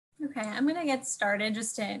Okay, I'm going to get started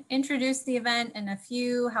just to introduce the event and a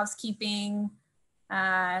few housekeeping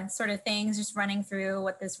sort of things, just running through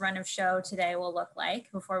what this run of show today will look like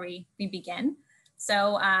before we begin.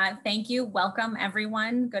 So thank you, welcome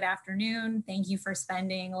everyone, good afternoon. Thank you for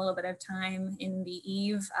spending a little bit of time in the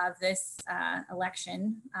eve of this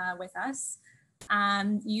election with us.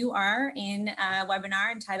 You are in a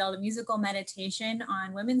webinar entitled A Musical Meditation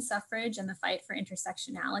on Women's Suffrage and the Fight for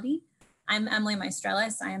Intersectionality. I'm Emily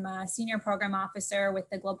Maestrelis. I am a Senior Program Officer with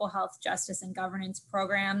the Global Health, Justice, and Governance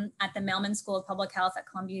Program at the Mailman School of Public Health at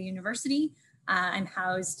Columbia University. I'm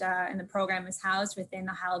housed, and the program is housed within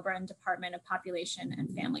the Heilbronn Department of Population and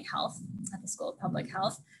Family Health at the School of Public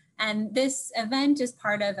Health. And this event is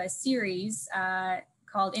part of a series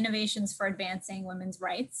called Innovations for Advancing Women's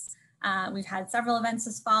Rights. We've had several events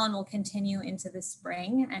this fall and will continue into the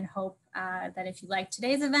spring, and hope that if you like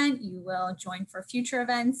today's event, you will join for future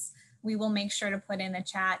events. We will make sure to put in the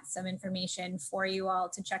chat some information for you all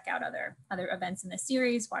to check out other events in the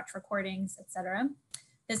series, watch recordings, etc.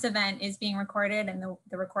 This event is being recorded, and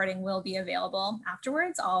the recording will be available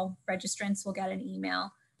afterwards. All registrants will get an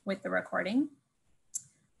email with the recording.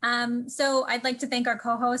 So I'd like to thank our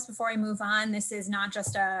co-hosts before I move on. This is not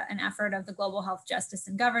just an effort of the Global Health, Justice,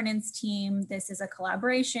 and Governance team. This is a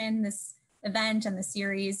collaboration, this event and the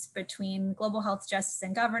series, between Global Health, Justice,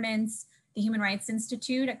 and Governance, the Human Rights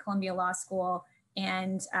Institute at Columbia Law School,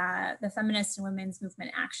 and the Feminist and Women's Movement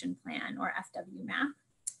Action Plan, or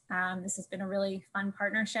FWMAP. This has been a really fun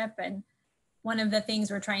partnership, and one of the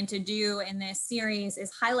things we're trying to do in this series is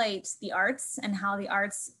highlight the arts and how the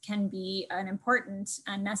arts can be an important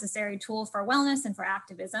and necessary tool for wellness and for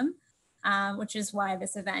activism, which is why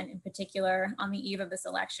this event in particular on the eve of this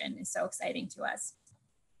election is so exciting to us.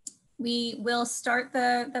 We will start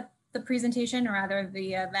the presentation, or rather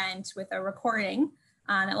the event, with a recording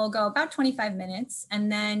that will go about 25 minutes. And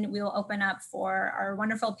then we will open up for our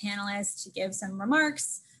wonderful panelists to give some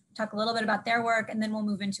remarks, talk a little bit about their work, and then we'll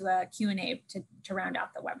move into a Q&A to round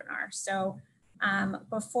out the webinar. So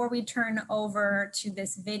before we turn over to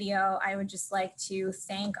this video, I would just like to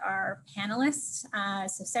thank our panelists.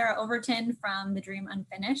 So Sarah Overton from the Dream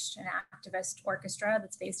Unfinished, an activist orchestra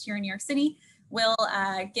that's based here in New York City, will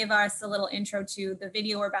give us a little intro to the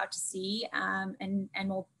video we're about to see, and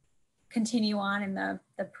we'll continue on in the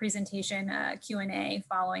presentation Q&A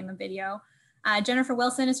following the video. Jennifer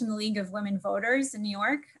Wilson is from the League of Women Voters in New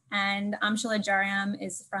York, and Amshula Jayaram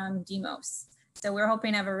is from Demos. So we're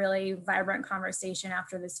hoping to have a really vibrant conversation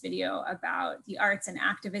after this video about the arts and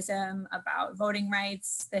activism, about voting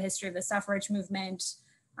rights, the history of the suffrage movement,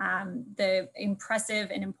 the impressive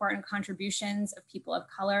and important contributions of people of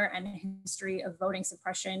color, and a history of voting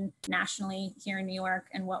suppression nationally here in New York,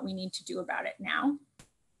 and what we need to do about it now.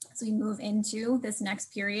 So we move into this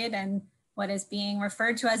next period and what is being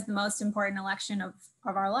referred to as the most important election of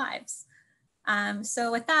our lives.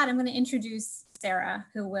 So with that, I'm going to introduce Sarah,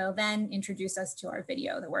 who will then introduce us to our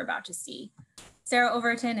video that we're about to see. Sarah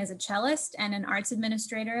Overton is a cellist and an arts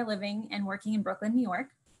administrator living and working in Brooklyn, New York.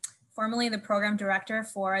 Formerly the program director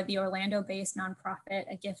for the Orlando-based nonprofit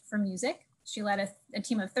A Gift for Music. She led a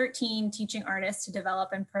team of 13 teaching artists to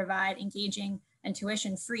develop and provide engaging and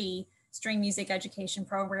tuition-free string music education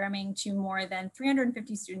programming to more than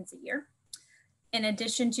 350 students a year. In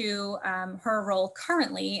addition to her role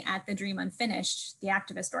currently at the Dream Unfinished, the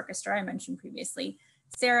Activist Orchestra I mentioned previously,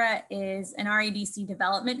 Sarah is an RADC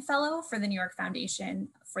Development Fellow for the New York Foundation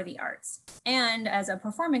for the Arts. And as a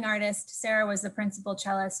performing artist, Sarah was the principal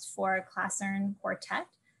cellist for Classern Quartet,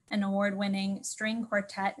 an award-winning string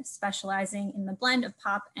quartet specializing in the blend of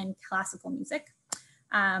pop and classical music.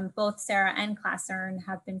 Both Sarah and Classern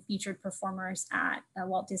have been featured performers at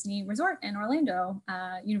Walt Disney Resort in Orlando,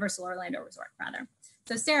 Universal Orlando Resort, rather.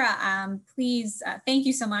 So Sarah, please, thank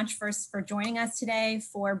you so much for joining us today,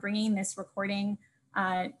 for bringing this recording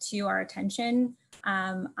to our attention.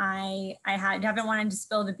 I haven't wanted to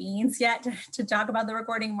spill the beans yet to talk about the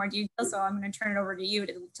recording in more detail, so I'm going to turn it over to you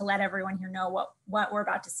to let everyone here know what we're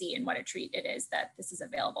about to see and what a treat it is that this is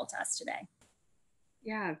available to us today.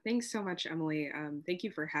 Yeah, thanks so much, Emily. Thank you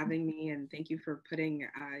for having me, and thank you for putting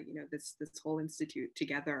this whole institute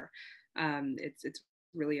together. It's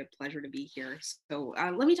really a pleasure to be here. So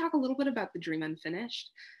let me talk a little bit about the Dream Unfinished.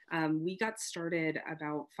 We got started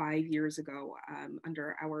about 5 years ago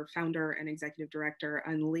under our founder and executive director,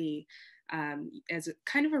 Un Lee, as a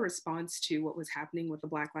kind of a response to what was happening with the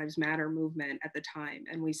Black Lives Matter movement at the time.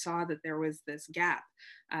 And we saw that there was this gap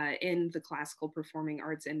in the classical performing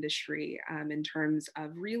arts industry in terms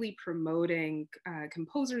of really promoting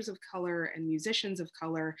composers of color and musicians of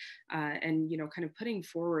color, and kind of putting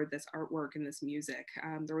forward this artwork and this music.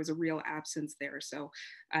 There was a real absence there. So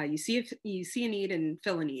you see a need and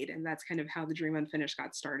fill a need, and that's kind of how the Dream Unfinished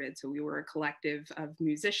got started. So we were a collective of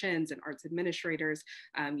musicians and arts administrators,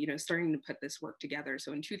 starting to put this work together.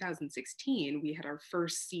 So in 2016, we had our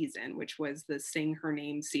first season, which was the Sing Her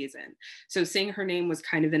Name season. So Sing Her Name was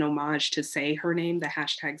kind of an homage to Say Her Name, the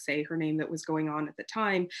hashtag Say Her Name that was going on at the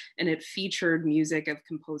time. And it featured music of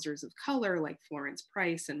composers of color like Florence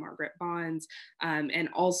Price and Margaret Bonds, and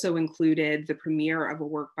also included the premiere of a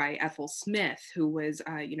work by Ethel Smith, who was,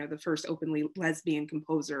 the first openly lesbian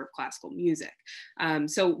composer of classical music.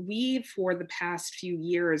 So we, for the past few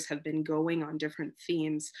years, have been going on different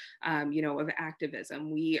themes, of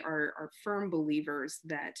activism. We are firm believers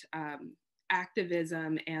that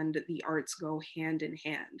activism and the arts go hand in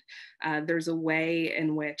hand. There's a way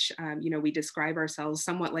in which, we describe ourselves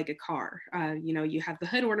somewhat like a car. You have the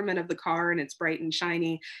hood ornament of the car and it's bright and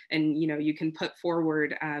shiny, and, you can put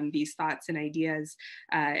forward these thoughts and ideas.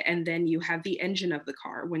 And then you have the engine of the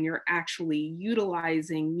car. When you're actually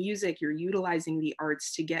utilizing music, you're utilizing the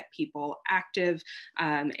arts to get people active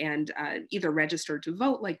and either registered to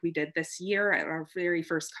vote, like we did this year at our very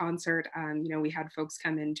first concert. We had folks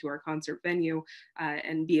come into our concert venue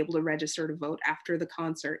and be able to register to vote after the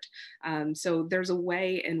concert. So there's a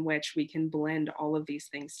way in which we can blend all of these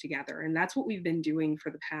things together. And that's what we've been doing for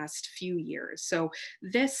the past few years. So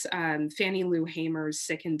this Fannie Lou Hamer's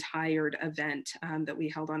Sick and Tired event that we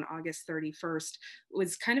held on August 31st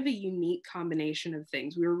was kind of a unique combination of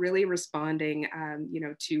things. We were really responding,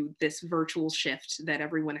 to this virtual shift that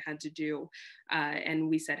everyone had to do. And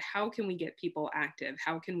we said, how can we get people active?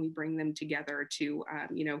 How can we bring them together to,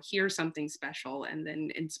 hear something special and then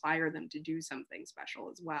inspire them to do something special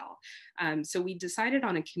as well? So we decided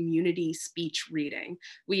on a community speech reading.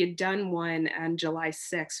 We had done one on July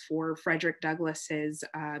 6th for Frederick Douglass's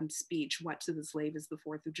speech, "What to the Slave is the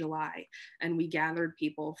 4th of July." And we gathered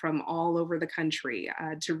people from all over the country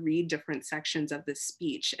to read different sections of this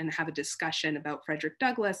speech and have a discussion about Frederick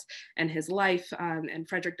Douglass and his life, and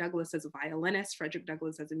Frederick Douglass as a violinist, Frederick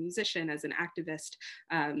Douglass as a musician, as an activist,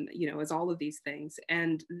 as all of these things.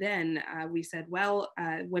 And then we said, well,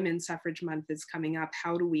 Women's Suffrage Month is coming up.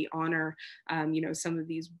 How do we honor, some of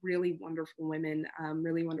these really wonderful women,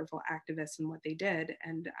 really wonderful activists and what they did?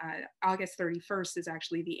 And August 31st is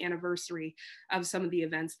actually the anniversary of some of the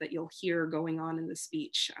events that you'll hear going on in the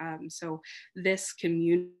speech. So this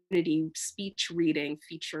community speech reading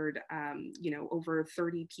featured, over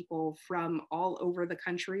 30 people from all over the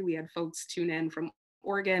country. We had folks tune in from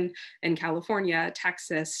Oregon and California,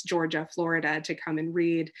 Texas, Georgia, Florida to come and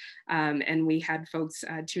read. And we had folks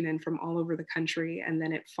tune in from all over the country. And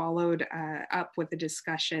then it followed up with a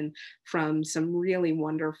discussion from some really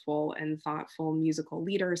wonderful and thoughtful musical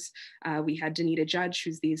leaders. We had Danita Judge,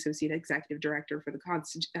 who's the Associate Executive Director for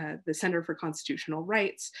the Center for Constitutional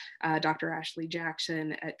Rights, Dr. Ashley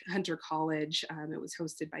Jackson at Hunter College. It was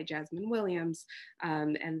hosted by Jasmine Williams.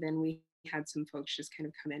 And then we had some folks just kind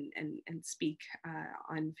of come in and speak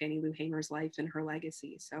on Fannie Lou Hamer's life and her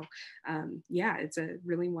legacy. So it's a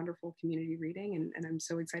really wonderful community reading, and I'm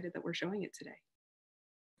so excited that we're showing it today.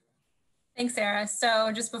 Thanks, Sarah.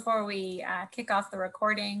 So just before we kick off the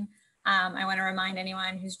recording, I want to remind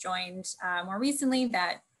anyone who's joined more recently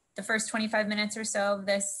that the first 25 minutes or so of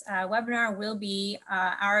this webinar will be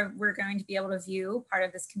we're going to be able to view part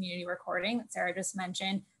of this community recording that Sarah just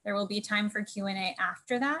mentioned. There will be time for Q&A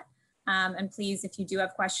after that. And please, if you do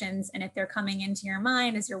have questions and if they're coming into your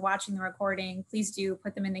mind as you're watching the recording, please do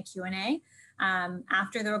put them in the Q&A.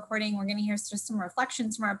 After the recording, we're going to hear just some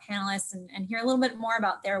reflections from our panelists and hear a little bit more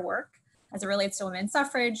about their work as it relates to women's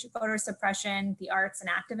suffrage, voter suppression, the arts, and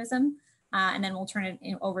activism. And then we'll turn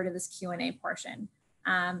it over to this Q&A portion.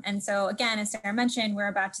 And so again, as Sarah mentioned, we're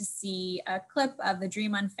about to see a clip of the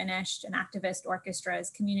Dream Unfinished and Activist Orchestra's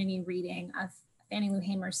community reading of Fannie Lou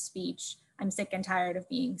Hamer's speech, "I'm sick and tired of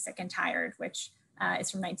being sick and tired," which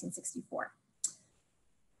is from 1964.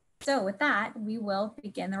 So with that, we will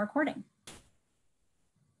begin the recording.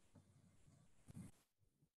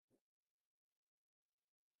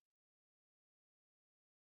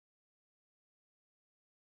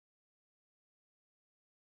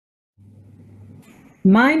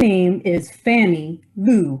 My name is Fannie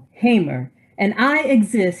Lou Hamer, and I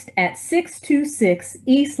exist at 626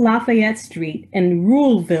 East Lafayette Street in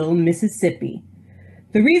Ruleville, Mississippi.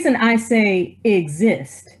 The reason I say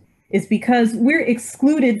exist is because we're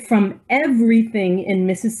excluded from everything in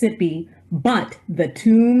Mississippi but the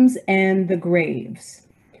tombs and the graves.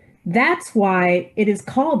 That's why it is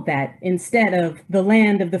called that instead of the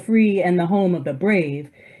land of the free and the home of the brave.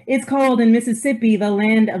 It's called in Mississippi the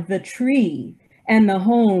land of the tree and the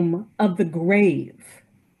home of the grave.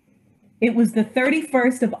 It was the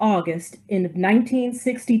 31st of August in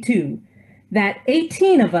 1962 that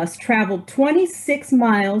 18 of us traveled 26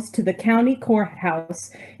 miles to the county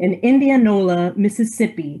courthouse in Indianola,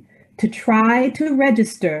 Mississippi, to try to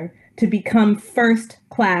register to become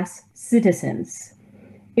first-class citizens.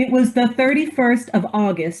 It was the 31st of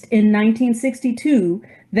August in 1962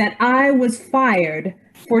 that I was fired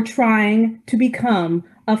for trying to become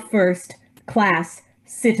a first-class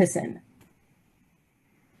citizen.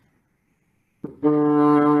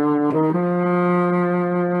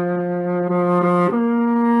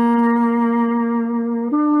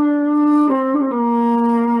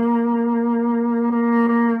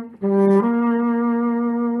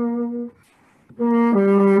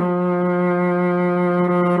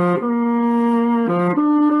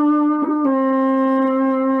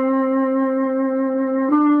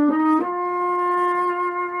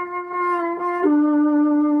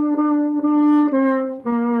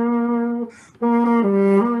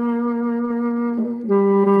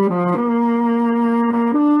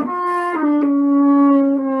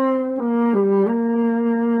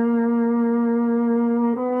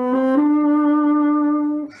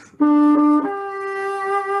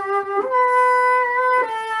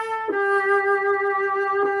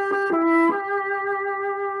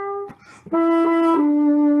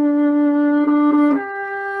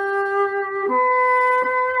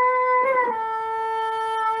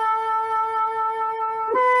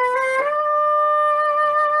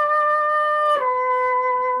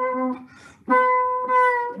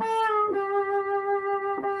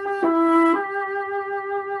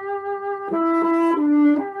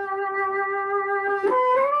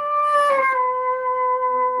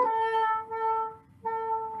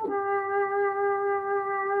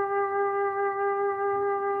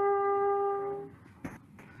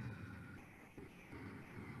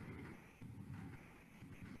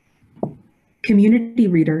 Community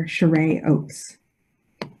reader Sarah Oates.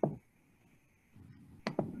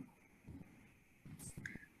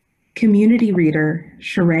 Community reader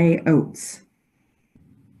Sarah Oates.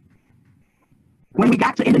 When we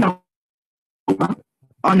got to Indianola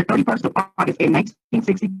on the 31st of August in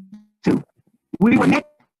 1962, we were met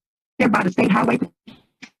there by the state highway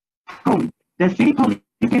patrol, the city police,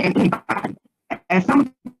 and anybody. As some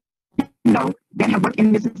of you know that have worked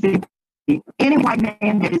in Mississippi, any white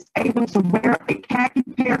man that is able to wear a khaki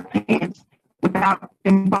pair of pants without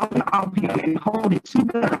them falling off him and holding two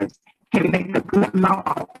guns can make a good law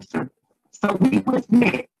officer. So we was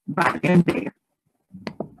met by them there.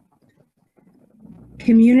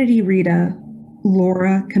 Community reader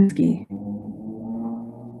Laura Kaminsky.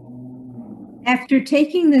 After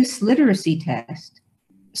taking this literacy test,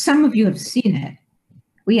 some of you have seen it.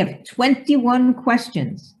 We have 21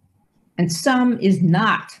 questions, and some is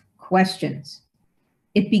not questions.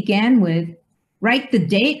 It began with, write the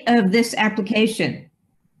date of this application.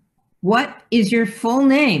 What is your full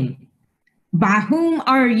name? By whom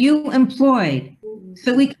are you employed?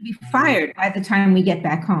 So we can be fired by the time we get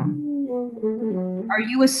back home. Are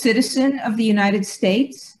you a citizen of the United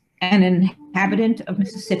States and an inhabitant of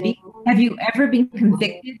Mississippi? Have you ever been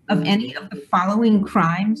convicted of any of the following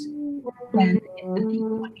crimes? And if the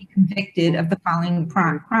people would be convicted of the following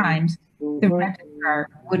crimes, the registrar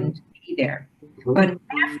wouldn't be there. But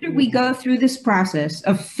after we go through this process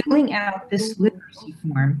of filling out this literacy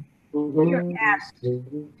form, we are asked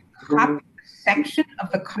to copy a section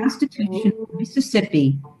of the Constitution of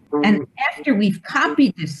Mississippi. And after we've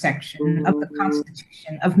copied this section of the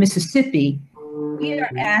Constitution of Mississippi, we are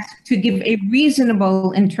asked to give a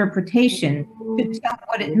reasonable interpretation to tell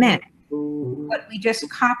what it meant, what we just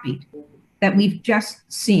copied, that we've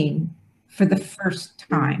just seen for the first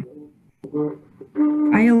time.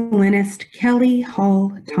 Violinist Kelly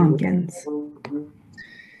Hall Tompkins.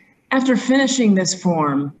 After finishing this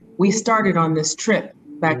form, we started on this trip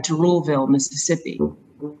back to Ruleville, Mississippi.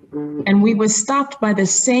 And we was stopped by the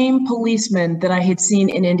same policeman that I had seen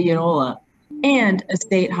in Indianola and a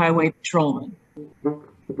state highway patrolman.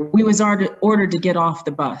 We was ordered to get off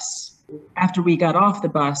the bus. After we got off the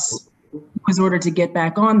bus, was ordered to get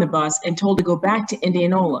back on the bus and told to go back to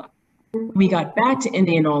Indianola. When we got back to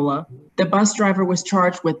Indianola, the bus driver was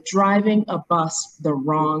charged with driving a bus the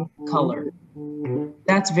wrong color.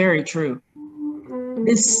 That's very true.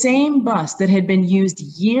 This same bus that had been used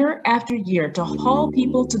year after year to haul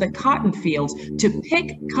people to the cotton fields, to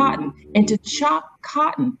pick cotton and to chop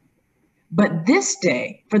cotton. But this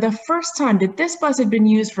day, for the first time that this bus had been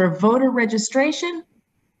used for voter registration,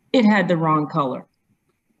 it had the wrong color.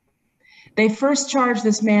 They first charged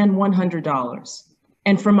this man $100.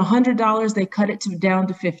 And from $100, they cut it down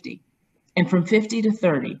to $50. And from $50 to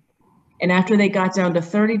 $30. And after they got down to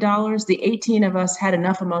 $30, the 18 of us had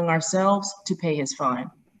enough among ourselves to pay his fine.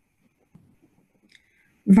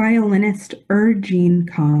 Violinist Jean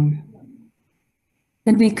Kong.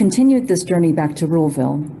 Then we continued this journey back to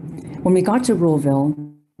Ruleville. When we got to Ruleville,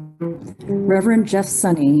 Reverend Jeff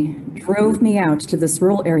Sonny drove me out to this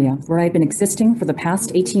rural area where I'd been existing for the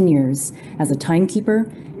past 18 years as a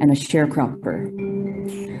timekeeper and a sharecropper.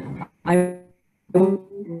 I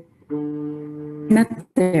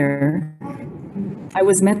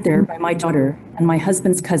was met there by my daughter and my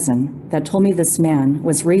husband's cousin that told me this man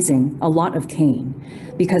was raising a lot of cane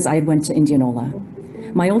because I went to Indianola.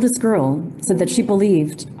 My oldest girl said that she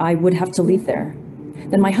believed I would have to leave there.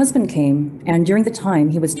 Then my husband came, and during the time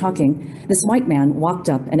he was talking, this white man walked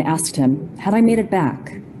up and asked him, had I made it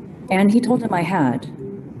back? And he told him I had.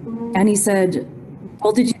 And he said,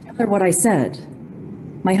 well, did you tell her what I said?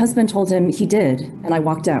 My husband told him he did, and I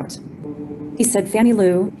walked out. He said, Fannie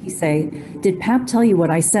Lou, he say, did Pap tell you what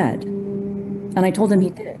I said? And I told him he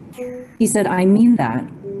did. He said, I mean that.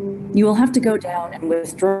 You will have to go down and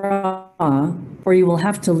withdraw, or you will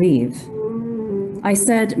have to leave. I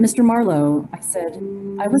said, Mr. Marlowe, I said,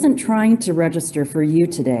 I wasn't trying to register for you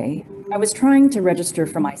today. I was trying to register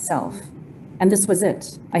for myself. And this was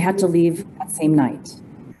it. I had to leave that same night.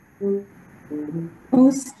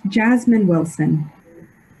 Host Jasmine Wilson.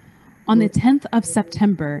 On the 10th of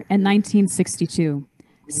September in 1962,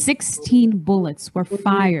 16 bullets were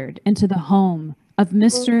fired into the home of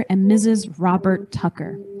Mr. and Mrs. Robert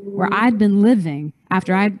Tucker, where I'd been living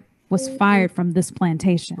after I was fired from this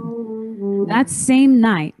plantation. That same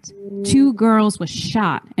night, 2 girls were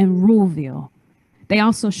shot in Ruleville. They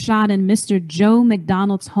also shot in Mr. Joe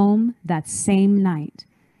McDonald's home that same night.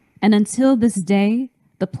 And until this day,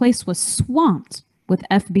 the place was swamped with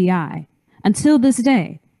FBI. Until this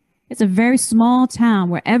day, it's a very small town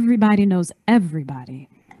where everybody knows everybody.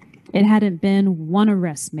 It hadn't been one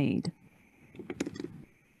arrest made.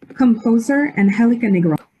 Composer Angelica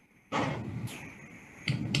Negron.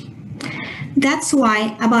 That's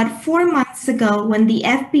why about 4 months ago, when the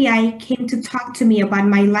FBI came to talk to me about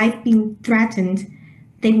my life being threatened,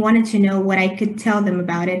 they wanted to know what I could tell them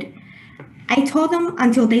about it. I told them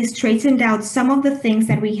until they straightened out some of the things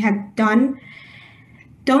that we had done,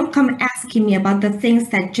 don't come asking me about the things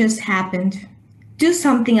that just happened. Do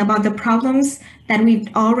something about the problems that we've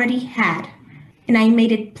already had. And I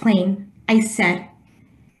made it plain. I said,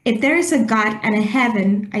 if there is a God and a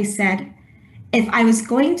heaven, I said, if I was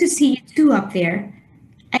going to see you two up there,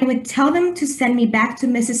 I would tell them to send me back to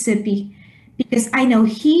Mississippi because I know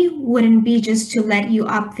he wouldn't be just to let you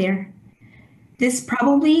up there. This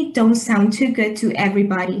probably don't sound too good to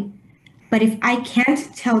everybody, but if I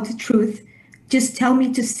can't tell the truth, just tell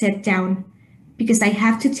me to sit down because I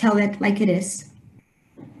have to tell it like it is.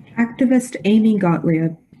 Activist Amy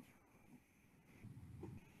Gottlieb.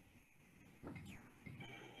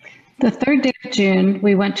 The 3rd day of June,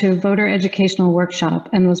 we went to a voter educational workshop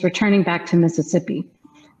and was returning back to Mississippi.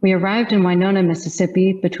 We arrived in Winona,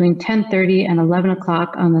 Mississippi between 10:30 and 11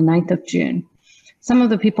 o'clock on the 9th of June. Some of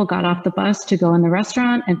the people got off the bus to go in the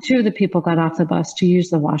restaurant and 2 of the people got off the bus to use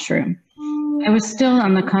the washroom. I was still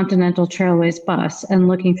on the Continental Trailways bus and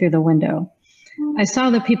looking through the window. I saw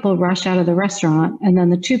the people rush out of the restaurant and then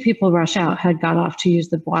the 2 people rush out had got off to use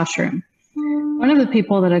the washroom. One of the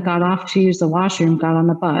people that had got off to use the washroom got on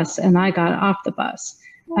the bus and I got off the bus.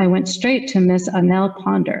 I went straight to Miss Annelle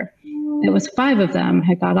Ponder. It was 5 of them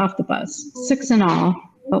had got off the bus, 6 in all,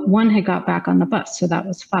 but 1 had got back on the bus, so that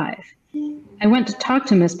was 5. I went to talk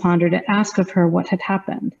to Miss Ponder to ask of her what had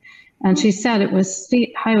happened. And she said it was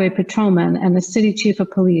state highway patrolmen and the city chief of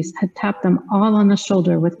police had tapped them all on the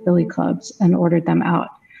shoulder with billy clubs and ordered them out.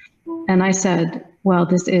 And I said, well,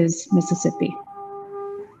 this is Mississippi.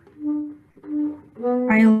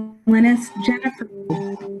 Violinist Jennifer.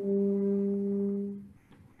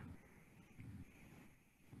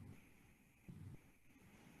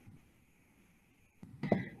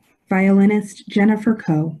 Violinist Jennifer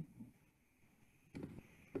Coe.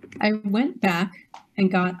 I went back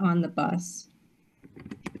and got on the bus.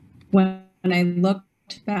 When I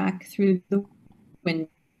looked back through the window,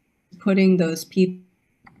 putting those people,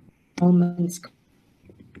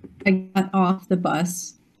 I got off the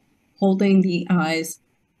bus, holding the eyes.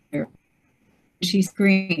 she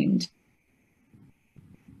screamed.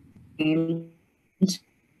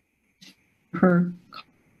 Her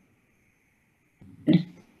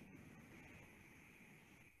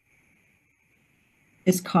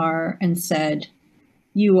his car and said,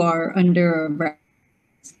 "You are under arrest."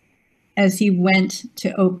 As he went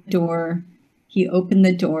to open the door, he opened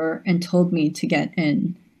the door and told me to get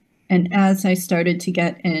in. And as I started to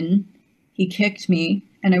get in, he kicked me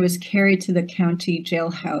and I was carried to the county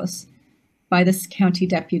jailhouse by this county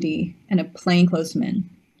deputy and a plainclothesman.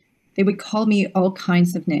 They would call me all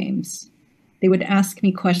kinds of names. They would ask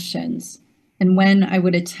me questions. And when I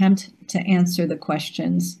would attempt to answer the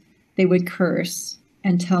questions, they would curse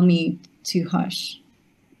and tell me to hush.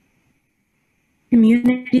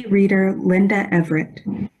 Community reader Linda Everett.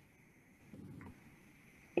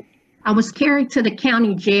 I was carried to the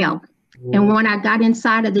county jail, and when I got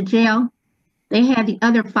inside of the jail, they had the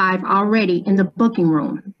other 5 already in the booking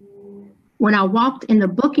room. When I walked in the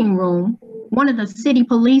booking room, one of the city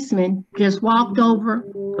policemen just walked over,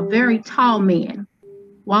 a very tall man,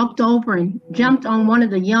 walked over and jumped on one of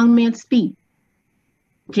the young men's feet,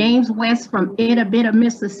 James West from Itta,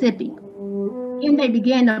 Mississippi. And they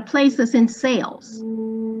began to place us in cells.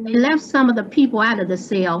 They left some of the people out of the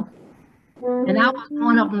cell, and I was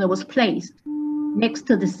one of them that was placed next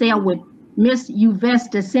to the cell with Miss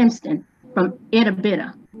Uvesta Simpson from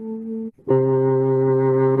Itta.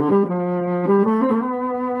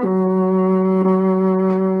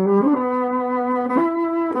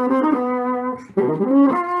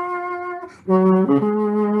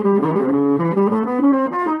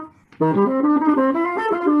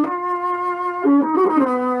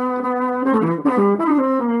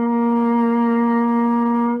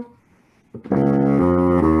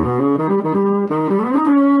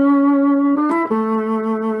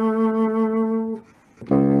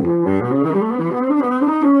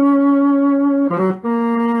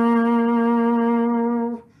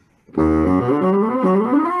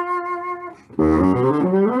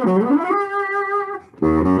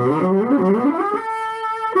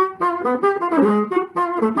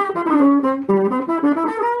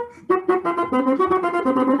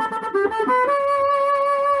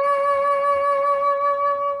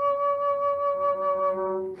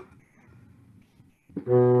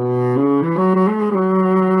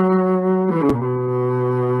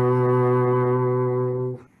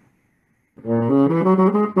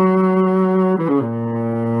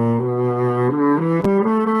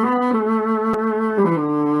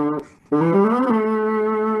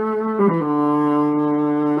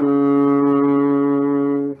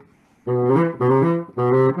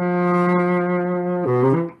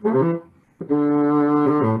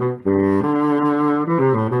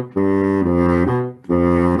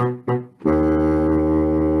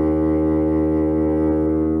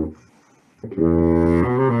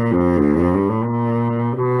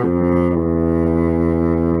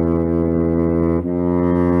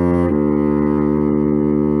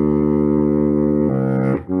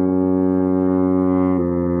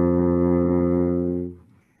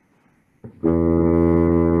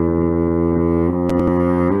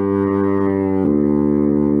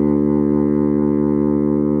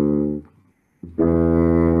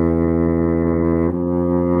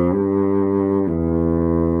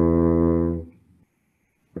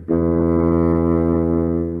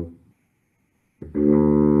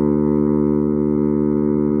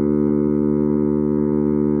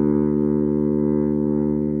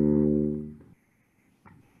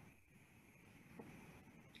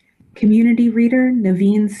 Community reader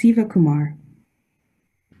Naveen Sivakumar.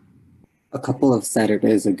 A couple of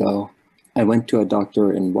Saturdays ago, I went to a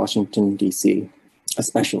doctor in Washington, D.C., a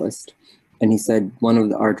specialist, and he said one of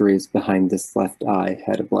the arteries behind this left eye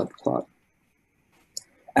had a blood clot.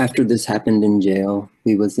 After this happened in jail,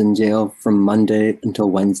 we was in jail from Monday until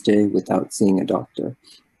Wednesday without seeing a doctor.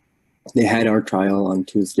 They had our trial on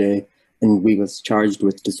Tuesday, and we was charged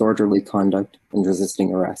with disorderly conduct and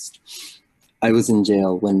resisting arrest. I was in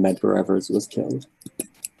jail when Medgar Evers was killed.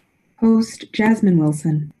 Host Jasmine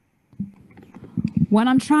Wilson. What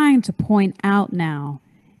I'm trying to point out now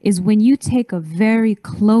is when you take a very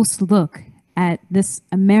close look at this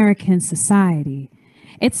American society,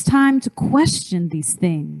 it's time to question these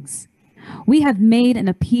things. We have made an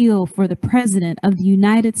appeal for the President of the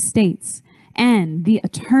United States and the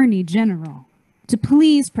Attorney General to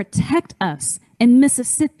please protect us in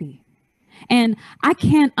Mississippi. And I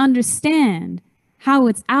can't understand how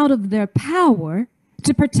it's out of their power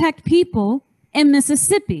to protect people in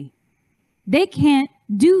Mississippi. They can't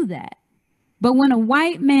do that. But when a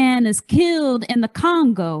white man is killed in the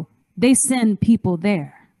Congo, they send people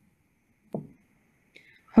there.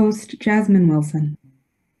 Host Jasmine Wilson.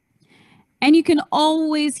 And you can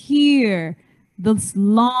always hear this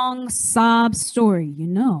long sob story. You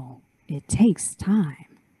know, it takes time.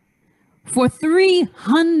 For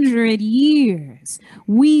 300 years,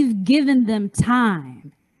 we've given them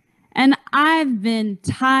time. And I've been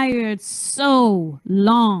tired so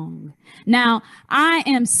long. Now, I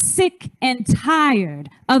am sick and tired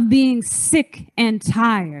of being sick and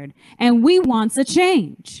tired. And we want a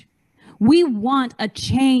change. We want a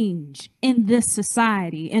change in this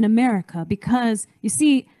society, in America, because, you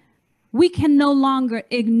see, we can no longer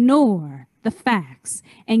ignore the facts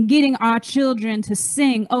and getting our children to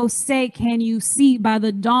sing, "Oh, say, can you see by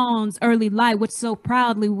the dawn's early light, which so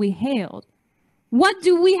proudly we hailed." What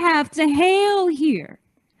do we have to hail here?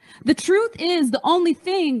 The truth is the only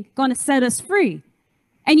thing going to set us free.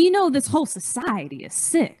 And you know, this whole society is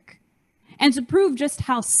sick. And to prove just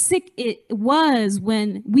how sick it was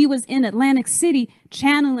when we was in Atlantic City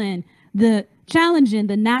challenging the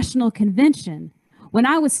National Convention, when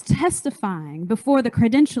I was testifying before the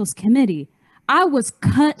Credentials Committee, I was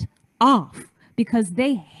cut off because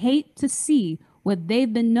they hate to see what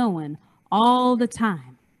they've been knowing all the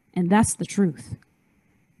time. And that's the truth.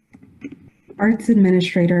 Arts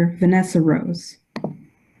Administrator Vanessa Rose.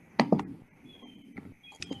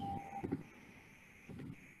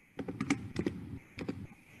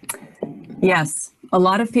 Yes, a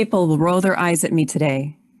lot of people will roll their eyes at me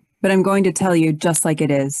today, but I'm going to tell you just like it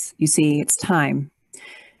is. You see, it's time.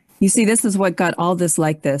 You see, this is what got all this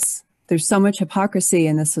like this. There's so much hypocrisy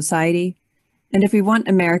in this society. And if we want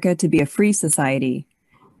America to be a free society,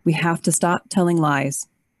 we have to stop telling lies.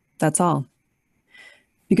 That's all.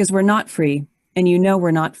 Because we're not free, and you know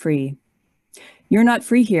we're not free. You're not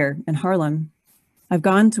free here in Harlem. I've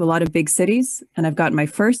gone to a lot of big cities, and I've got my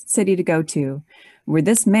first city to go to, where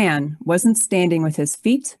this man wasn't standing with his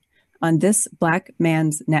feet on this black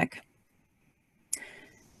man's neck.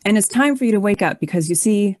 And it's time for you to wake up, because you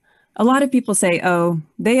see, a lot of people say, oh,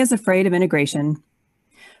 they is afraid of integration.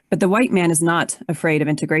 But the white man is not afraid of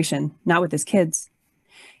integration, not with his kids.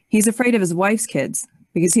 He's afraid of his wife's kids,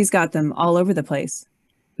 because he's got them all over the place,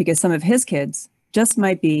 because some of his kids just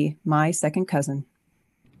might be my second cousin.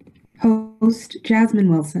 Host Jasmine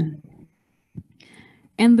Wilson.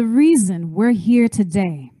 And the reason we're here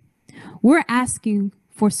today, we're asking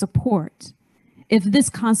for support if this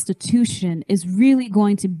Constitution is really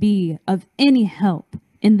going to be of any help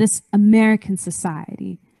in this American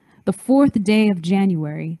society. The 4th day of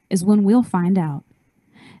January is when we'll find out.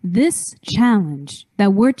 This challenge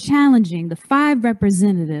that we're challenging the 5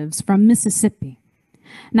 representatives from Mississippi.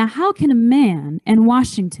 Now, how can a man in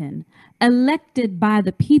Washington elected by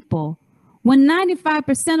the people when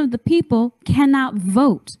 95% of the people cannot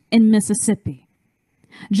vote in Mississippi?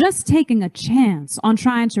 Just taking a chance on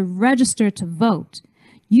trying to register to vote,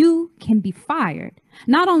 you can be fired.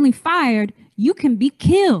 Not only fired, you can be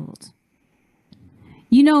killed.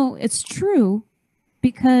 You know, it's true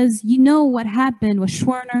because you know what happened with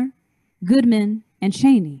Schwerner, Goodman, and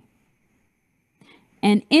Cheney.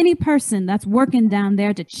 And any person that's working down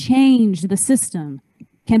there to change the system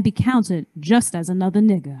can be counted just as another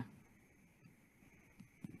nigger.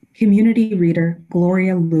 Community Reader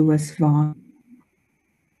Gloria Lewis Vaughn.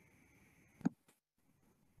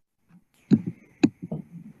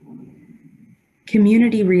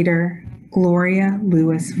 Community Reader Gloria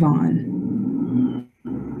Lewis Vaughn.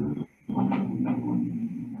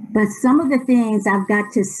 But some of the things I've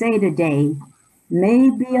got to say today may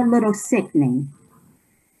be a little sickening.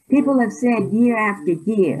 People have said year after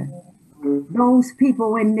year, those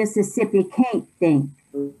people in Mississippi can't think.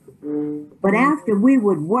 But after we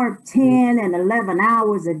would work 10 and 11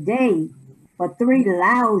 hours a day for $3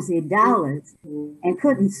 lousy and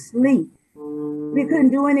couldn't sleep, we couldn't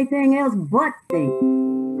do anything else but think.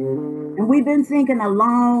 And we've been thinking a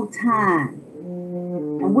long time.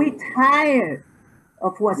 And we're tired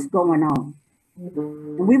of what's going on.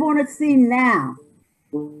 And we want to see now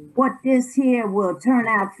what this here will turn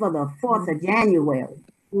out for the 4th of January.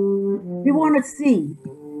 We want to see,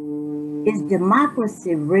 is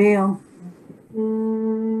democracy real?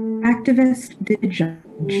 Activist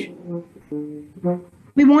Judge.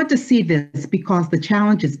 We want to see this because the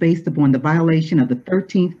challenge is based upon the violation of the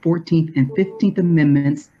 13th, 14th, and 15th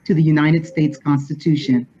Amendments to the United States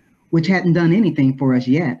Constitution, which hadn't done anything for us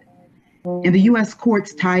yet. And the U.S.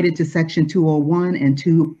 courts tied it to Section 201 and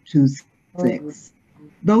 226.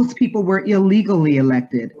 Those people were illegally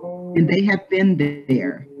elected, and they have been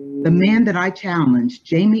there. The man that I challenged,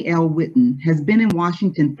 Jamie L. Whitten, has been in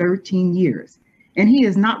Washington 13 years, and he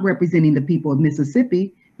is not representing the people of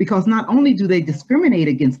Mississippi because not only do they discriminate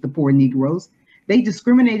against the poor Negroes, They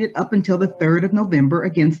discriminated up until the 3rd of November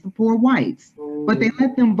against the poor whites, but they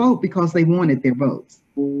let them vote because they wanted their votes.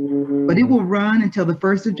 But it will run until the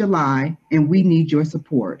 1st of July, and we need your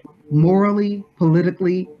support, morally,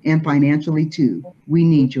 politically, and financially too. We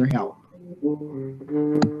need your help.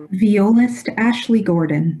 Violist Ashley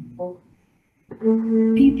Gordon.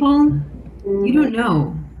 People, you don't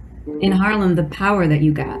know in Harlem the power that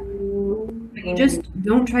you got, but you just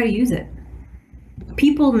don't try to use it.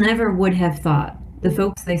 People never would have thought the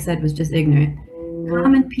folks they said was just ignorant.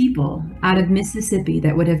 Common people out of Mississippi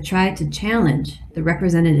that would have tried to challenge the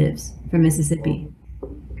representatives from Mississippi.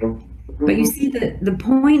 But you see, the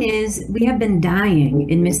point is we have been dying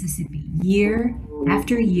in Mississippi year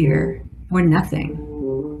after year for nothing.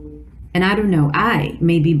 And I don't know, I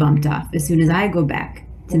may be bumped off as soon as I go back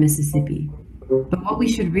to Mississippi. But what we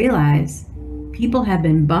should realize, people have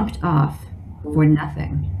been bumped off for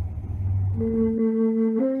nothing.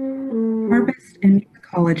 Harpist and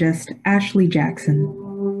musicologist Ashley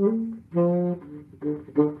Jackson.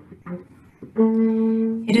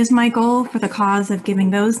 It is my goal for the cause of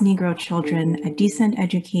giving those Negro children a decent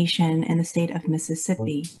education in the state of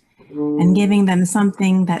Mississippi and giving them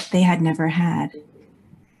something that they had never had.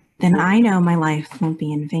 Then I know my life won't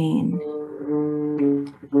be in vain.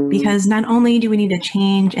 Because not only do we need a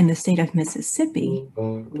change in the state of Mississippi,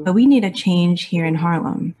 but we need a change here in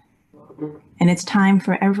Harlem. And it's time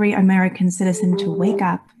for every American citizen to wake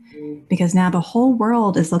up, because now the whole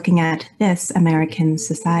world is looking at this American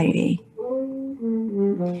society.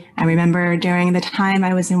 I remember during the time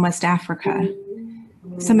I was in West Africa.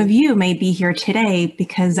 Some of you may be here today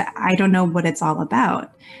because I don't know what it's all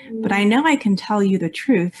about, but I know I can tell you the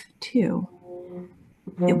truth too.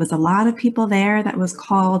 It was a lot of people there that was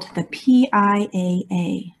called the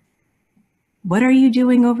PIAA. What are you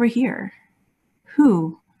doing over here?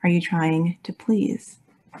 Who are you trying to please?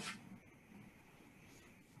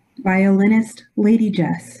 Violinist Lady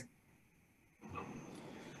Jess.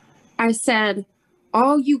 I said,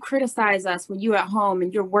 all you criticize us when you're at home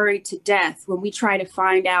and you're worried to death when we try to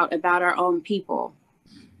find out about our own people.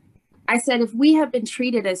 I said, if we have been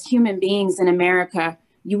treated as human beings in America,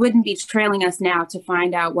 you wouldn't be trailing us now to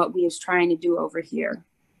find out what we is trying to do over here.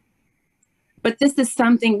 But this is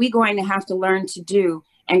something we're going to have to learn to do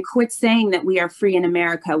and quit saying that we are free in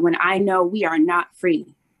America when I know we are not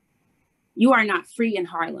free. You are not free in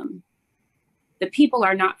Harlem. The people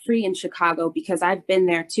are not free in Chicago because I've been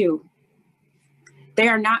there too. They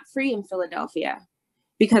are not free in Philadelphia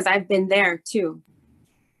because I've been there too.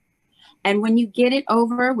 And when you get it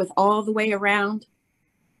over with all the way around,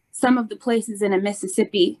 some of the places in a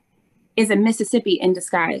Mississippi is a Mississippi in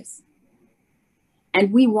disguise.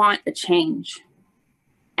 And we want a change.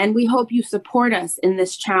 And we hope you support us in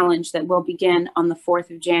this challenge that will begin on the 4th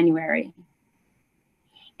of January.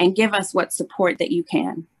 And give us what support that you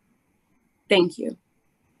can. Thank you.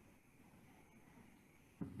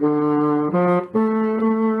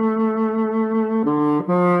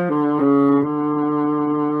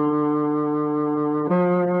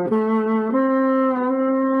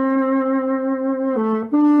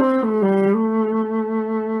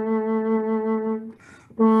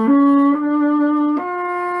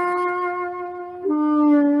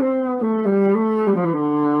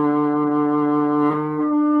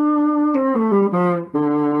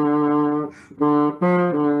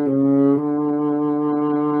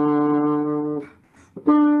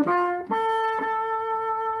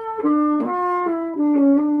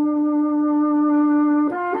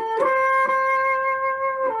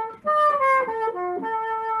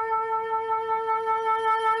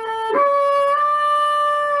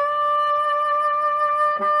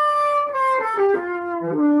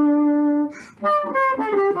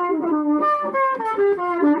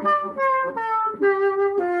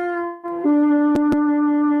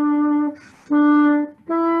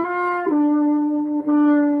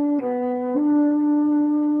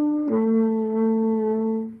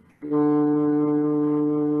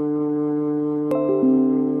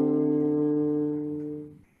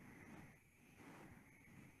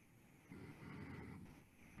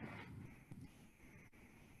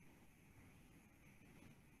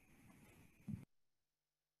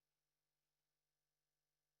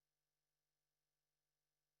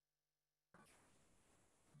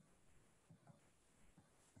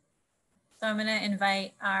 So I'm going to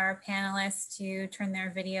invite our panelists to turn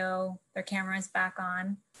their cameras back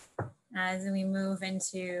on as we move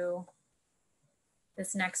into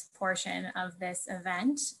this next portion of this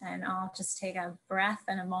event. And I'll just take a breath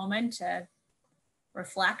and a moment to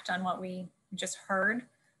reflect on what we just heard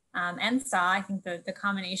and saw. I think the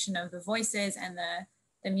combination of the voices and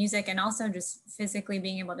the music, and also just physically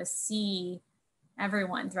being able to see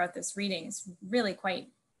everyone throughout this reading is really quite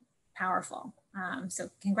powerful. So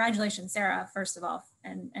congratulations, Sarah, first of all,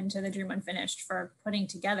 and to the Dream Unfinished for putting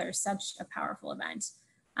together such a powerful event,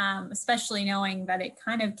 especially knowing that it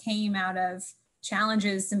kind of came out of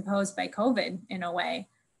challenges imposed by COVID in a way,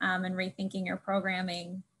 and rethinking your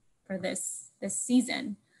programming for this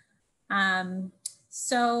season.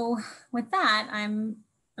 So with that, I'm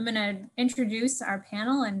going to introduce our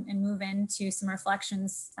panel and move into some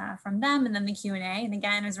reflections from them, and then the Q&A. And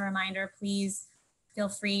again, as a reminder, please feel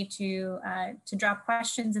free to drop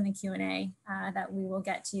questions in the Q&A that we will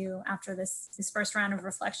get to after this first round of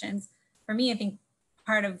reflections. For me, I think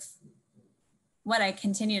part of what I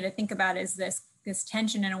continue to think about is this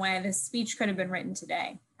tension in a way. This speech could have been written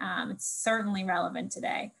today. It's certainly relevant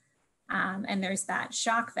today. And there's that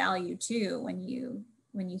shock value too when you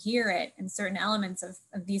hear it and certain elements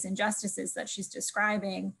of these injustices that she's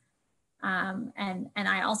describing. And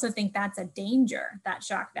I also think that's a danger, that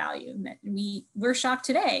shock value, that we're shocked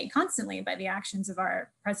today constantly by the actions of our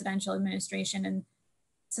presidential administration. And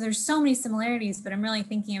so there's so many similarities, but I'm really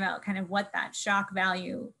thinking about kind of what that shock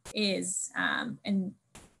value is. And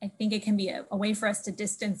I think it can be a way for us to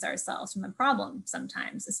distance ourselves from the problem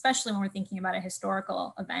sometimes, especially when we're thinking about a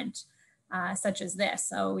historical event such as this.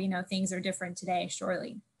 So, things are different today,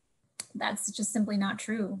 surely. That's just simply not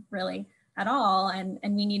true, really, at all. And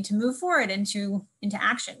we need to move forward into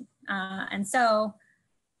action. And so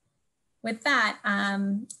with that,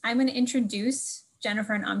 I'm going to introduce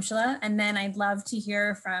Jennifer and Amshula, and then I'd love to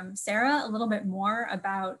hear from Sarah a little bit more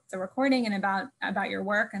about the recording and about your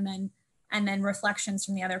work, and then reflections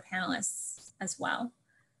from the other panelists as well.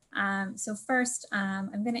 So first,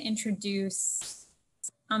 I'm going to introduce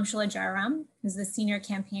Amshula Jayaram, who's the Senior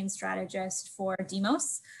Campaign Strategist for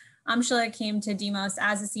Demos. Amshula came to Demos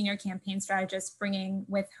as a Senior Campaign Strategist, bringing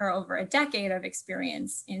with her over a decade of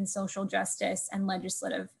experience in social justice and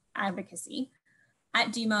legislative advocacy.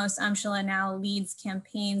 At Demos, Amshula now leads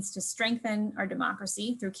campaigns to strengthen our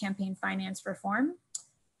democracy through campaign finance reform,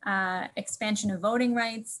 expansion of voting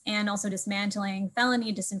rights, and also dismantling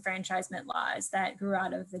felony disenfranchisement laws that grew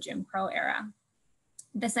out of the Jim Crow era.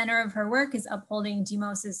 The center of her work is upholding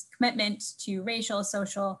Demos's commitment to racial,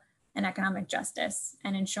 social, and economic justice,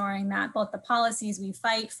 and ensuring that both the policies we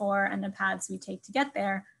fight for and the paths we take to get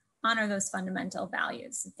there honor those fundamental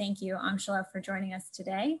values. So thank you, Amshula, for joining us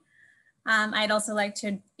today. I'd also like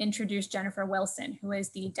to introduce Jennifer Wilson, who is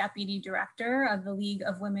the Deputy Director of the League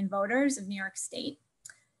of Women Voters of New York State.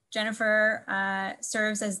 Jennifer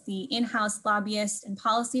serves as the in-house lobbyist and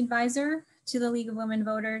policy advisor to the League of Women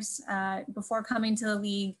Voters. Before coming to the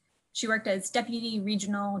League, she worked as Deputy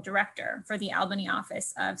Regional Director for the Albany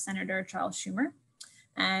office of Senator Charles Schumer.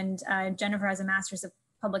 And Jennifer has a Master's of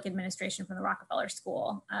Public Administration from the Rockefeller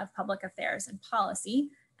School of Public Affairs and Policy,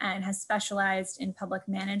 and has specialized in public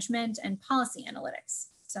management and policy analytics.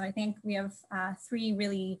 So I think we have three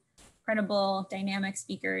really credible, dynamic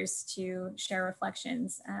speakers to share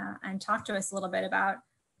reflections and talk to us a little bit about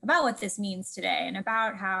what this means today, and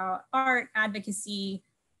about how art advocacy,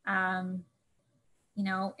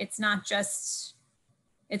 it's not just,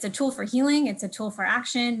 it's a tool for healing, it's a tool for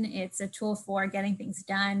action, it's a tool for getting things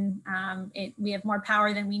done. We have more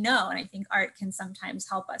power than we know, and I think art can sometimes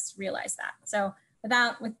help us realize that. So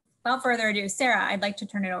without further ado, Sarah, I'd like to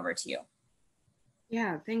turn it over to you.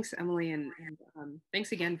 Yeah, thanks, Emily, and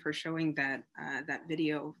thanks again for showing that that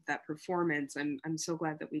video, that performance. I'm so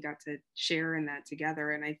glad that we got to share in that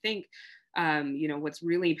together. And I think what's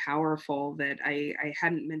really powerful that I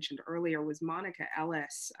hadn't mentioned earlier was Monica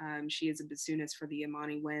Ellis. She is a bassoonist for the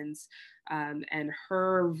Imani Winds, and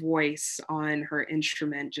her voice on her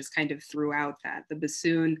instrument just kind of threw out that. The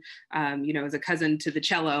bassoon, is a cousin to the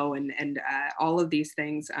cello, and all of these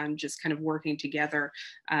things just kind of working together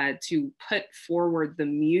to put forward the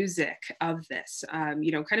music of this.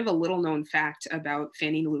 Kind of a little known fact about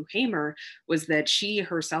Fannie Lou Hamer was that she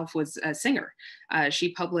herself was a singer.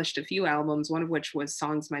 She published a few albums, one of which was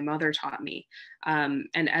Songs My Mother Taught Me.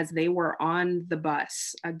 And as they were on the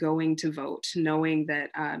bus going to vote, knowing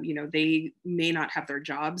that, they may not have their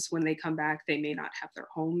jobs when they come back, they may not have their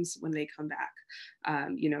homes when they come back,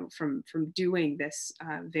 from doing this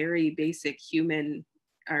very basic human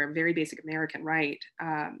or very basic American right,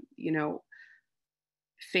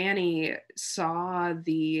 Fannie saw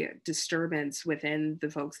the disturbance within the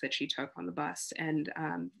folks that she took on the bus. And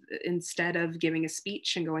instead of giving a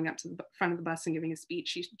speech and going up to the front of the bus and giving a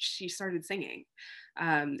speech, she started singing.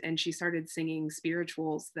 And she started singing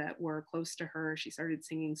spirituals that were close to her. She started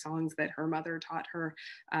singing songs that her mother taught her,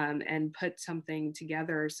 and put something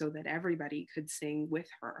together so that everybody could sing with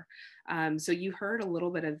her. So you heard a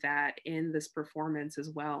little bit of that in this performance as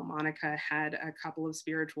well. Monica had a couple of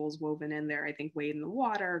spirituals woven in there. I think Wade in the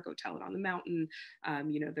Water, Go Tell It on the Mountain.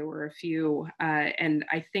 There were a few. And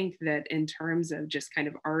I think that in terms of just kind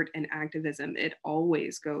of art and activism, it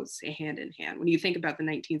always goes hand in hand. When you think about the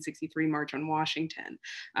 1963 March on Washington,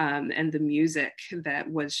 and the music that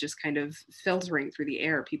was just kind of filtering through the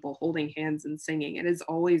air, people holding hands and singing, it has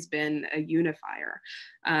always been a unifier.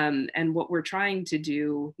 And what we're trying to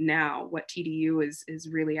do now, what TDU is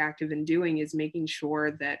really active in doing, is making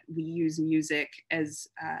sure that we use music as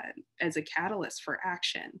a catalyst for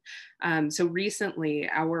action. So recently,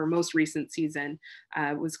 our most recent season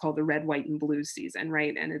was called the Red, White, and Blue season,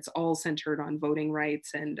 right? And it's all centered on voting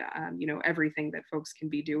rights and everything that folks can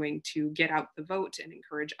be doing to get out the vote and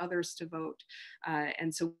encourage others to vote.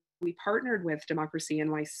 And so we partnered with Democracy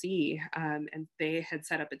NYC, and they had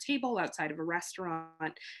set up a table outside of a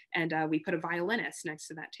restaurant, and we put a violinist next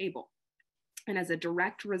to that table. And as a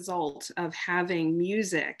direct result of having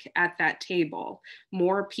music at that table,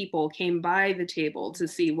 more people came by the table to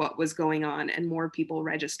see what was going on, and more people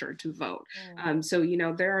registered to vote. So,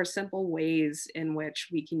 there are simple ways in which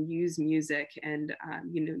we can use music and,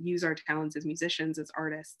 use our talents as musicians, as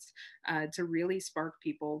artists, to really spark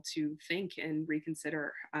people to think and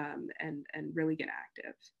reconsider, and really get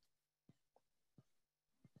active.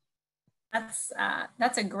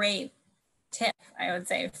 That's a great tip, I would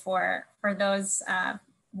say, for those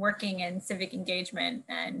working in civic engagement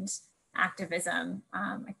and activism.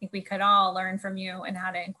 I think we could all learn from you and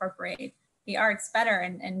how to incorporate the arts better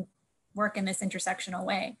and work in this intersectional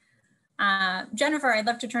way. Jennifer, I'd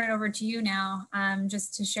love to turn it over to you now,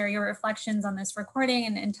 just to share your reflections on this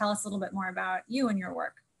recording and tell us a little bit more about you and your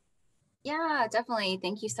work. Yeah, definitely.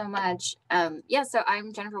 Thank you so much. So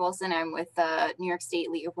I'm Jennifer Wilson. I'm with the New York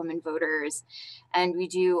State League of Women Voters, and we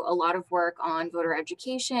do a lot of work on voter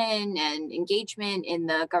education and engagement in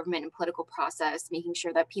the government and political process, making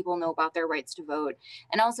sure that people know about their rights to vote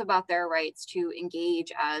and also about their rights to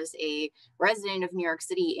engage as a resident of New York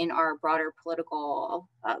City in our broader political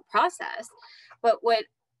process. But what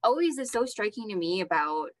always is so striking to me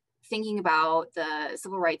about thinking about the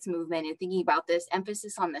civil rights movement and thinking about this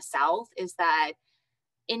emphasis on the South is that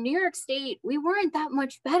in New York State, we weren't that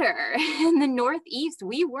much better. In the Northeast,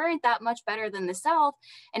 we weren't that much better than the South.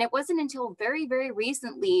 And it wasn't until very, very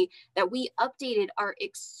recently that we updated our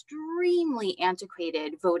extremely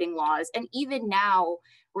antiquated voting laws. And even now,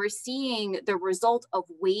 we're seeing the result of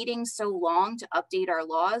waiting so long to update our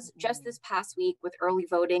laws. Just this past week with early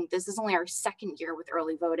voting, this is only our second year with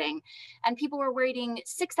early voting, and people were waiting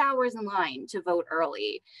 6 hours in line to vote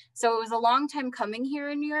early. So it was a long time coming here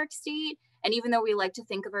in New York State. And even though we like to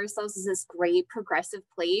think of ourselves as this great progressive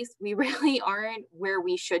place, we really aren't where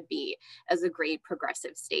we should be as a great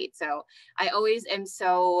progressive state. So I always am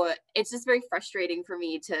it's just very frustrating for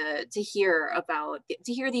me to hear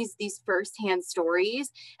these firsthand stories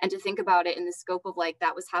and to think about it in the scope of like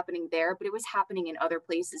that was happening there, but it was happening in other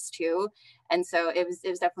places too. And so it was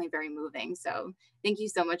definitely very moving. So thank you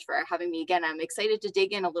so much for having me again. I'm excited to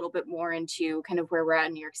dig in a little bit more into kind of where we're at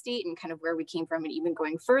in New York State and kind of where we came from, and even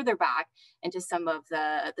going further back into some of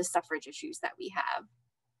the suffrage issues that we have.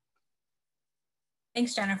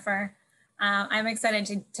 Thanks, Jennifer. I'm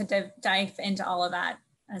excited to dive into all of that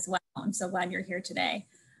as well. I'm so glad you're here today.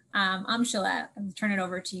 Amshula, I'll turn it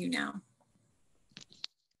over to you now.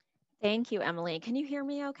 Thank you, Emily. Can you hear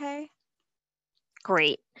me okay?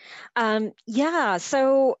 Great.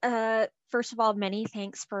 So first of all, many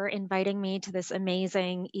thanks for inviting me to this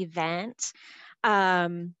amazing event.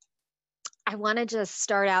 I want to just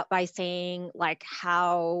start out by saying like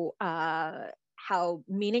how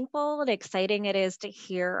meaningful and exciting it is to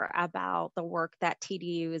hear about the work that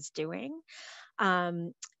TDU is doing.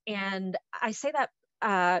 And I say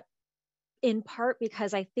that in part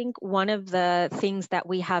because I think one of the things that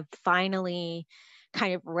we have finally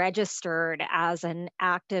kind of registered as an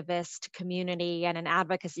activist community and an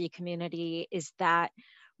advocacy community is that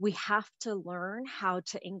we have to learn how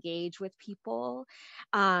to engage with people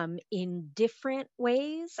in different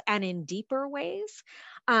ways and in deeper ways,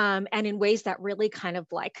 and in ways that really kind of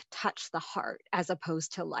like touch the heart, as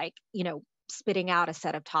opposed to like, spitting out a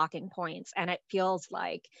set of talking points. And it feels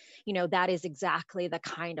like, that is exactly the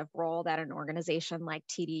kind of role that an organization like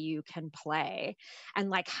TDU can play. And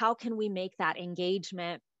like, how can we make that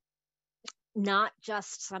engagement not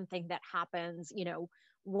just something that happens,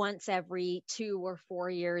 once every 2 or 4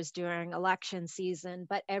 years during election season,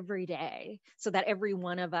 but every day, so that every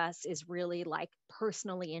one of us is really like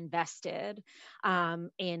personally invested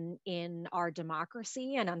in our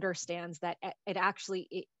democracy and understands that it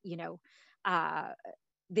actually,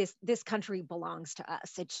 this country belongs to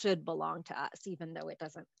us. It should belong to us, even though it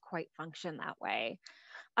doesn't quite function that way.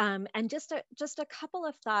 And just a couple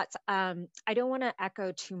of thoughts. I don't want to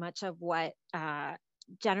echo too much of what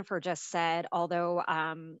Jennifer just said, although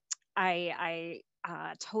I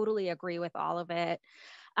totally agree with all of it.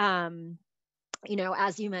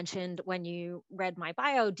 As you mentioned when you read my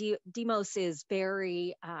bio, Demos is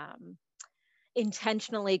very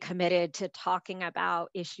intentionally committed to talking about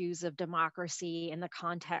issues of democracy in the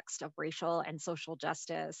context of racial and social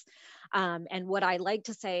justice. And what I like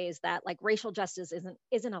to say is that like racial justice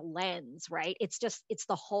isn't a lens, right? It's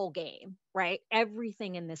the whole game, right?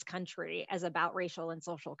 Everything in this country is about racial and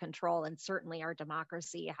social control. And certainly our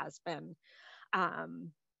democracy has been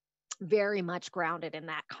very much grounded in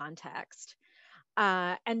that context.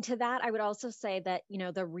 And to that, I would also say that,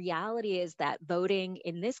 the reality is that voting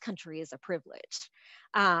in this country is a privilege.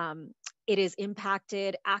 It is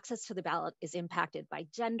impacted, access to the ballot is impacted by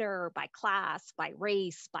gender, by class, by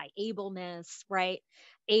race, by ableness, right?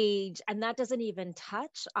 Age, and that doesn't even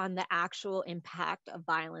touch on the actual impact of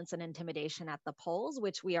violence and intimidation at the polls,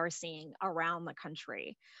 which we are seeing around the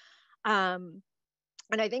country.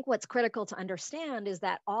 And I think what's critical to understand is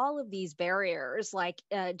that all of these barriers, like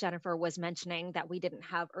Jennifer was mentioning, that we didn't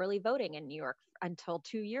have early voting in New York until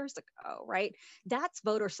 2 years ago, right? That's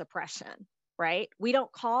voter suppression, right? We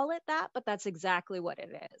don't call it that, but that's exactly what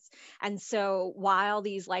it is. And so while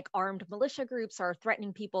these like armed militia groups are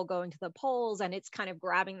threatening people going to the polls, and it's kind of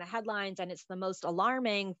grabbing the headlines, and it's the most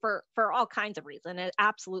alarming for all kinds of reasons, it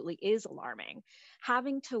absolutely is alarming.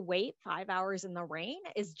 Having to wait 5 hours in the rain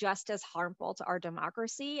is just as harmful to our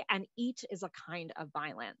democracy, and each is a kind of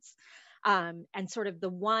violence. And sort of the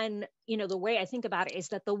one, the way I think about it is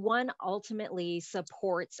that the one ultimately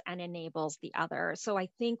supports and enables the other. So I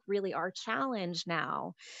think really our challenge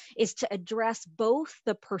now is to address both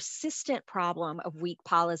the persistent problem of weak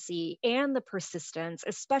policy and the persistence,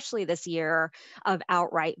 especially this year, of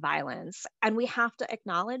outright violence. And we have to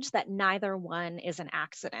acknowledge that neither one is an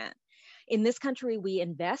accident. In this country, we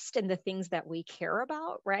invest in the things that we care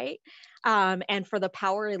about, right? And for the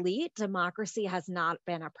power elite, democracy has not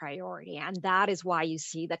been a priority. And that is why you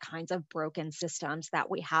see the kinds of broken systems that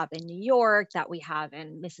we have in New York, that we have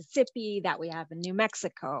in Mississippi, that we have in New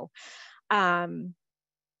Mexico.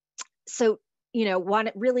 So,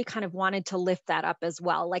 really kind of wanted to lift that up as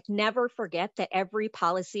well. Like, never forget that every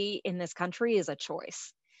policy in this country is a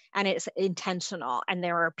choice, and it's intentional, and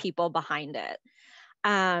there are people behind it.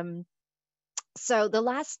 So the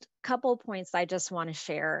last couple points I just want to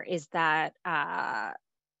share is that,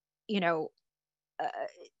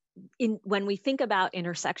 when we think about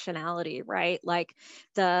intersectionality, right? Like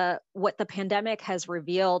what the pandemic has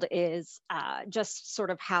revealed is just sort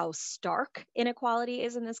of how stark inequality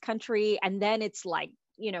is in this country. And then it's like,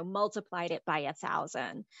 multiplied it by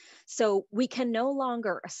 1,000. So we can no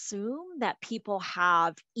longer assume that people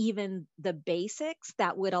have even the basics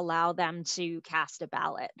that would allow them to cast a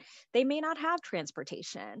ballot. They may not have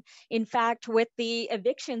transportation. In fact, with the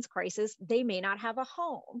evictions crisis, they may not have a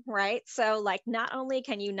home, right? So like, not only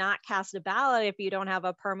can you not cast a ballot if you don't have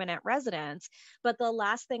a permanent residence, but the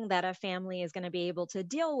last thing that a family is going to be able to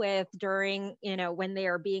deal with during, when they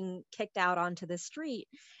are being kicked out onto the street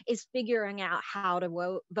is figuring out how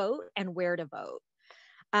to vote and where to vote.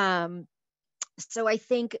 So I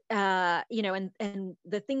think, and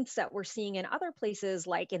the things that we're seeing in other places,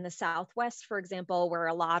 like in the Southwest, for example, where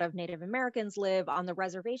a lot of Native Americans live on the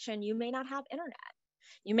reservation, you may not have internet.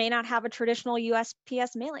 You may not have a traditional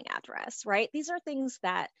USPS mailing address, right? These are things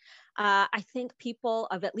that I think people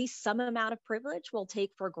of at least some amount of privilege will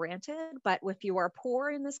take for granted. But if you are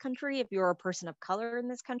poor in this country, if you're a person of color in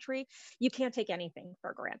this country, you can't take anything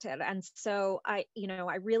for granted. And so I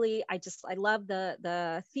love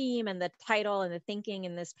the theme and the title and the thinking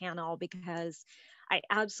in this panel, because I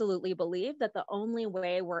absolutely believe that the only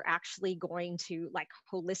way we're actually going to like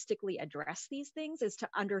holistically address these things is to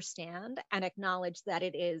understand and acknowledge that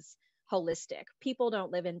it is holistic. People don't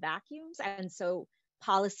live in vacuums, and so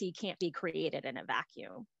policy can't be created in a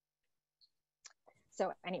vacuum.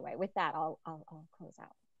 So anyway, with that, I'll close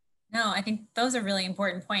out. No, I think those are really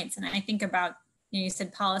important points. And I think about, you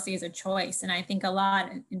said policy is a choice. And I think a lot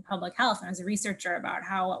in public health, and as a researcher, about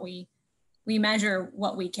how we measure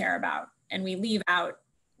what we care about, and we leave out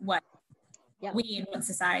what we in what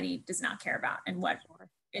society does not care about, and what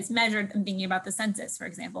is measured. I'm thinking about the census, for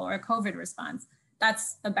example, or a COVID response.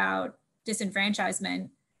 That's about disenfranchisement,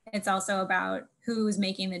 it's also about who's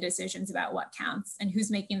making the decisions about what counts and who's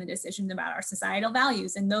making the decisions about our societal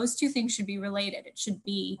values. And those two things should be related. It should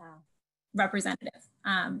be representative,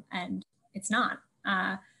 and it's not.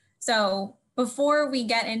 So before we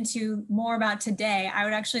get into more about today, I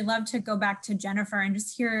would actually love to go back to Jennifer and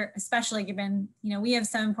just hear, especially given, we have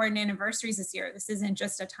some important anniversaries this year. This isn't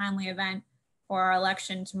just a timely event for our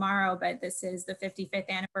election tomorrow, but this is the 55th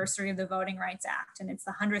anniversary of the Voting Rights Act, and it's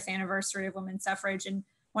the 100th anniversary of women's suffrage. And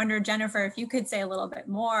wonder, Jennifer, if you could say a little bit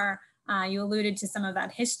more. You alluded to some of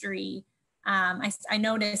that history. I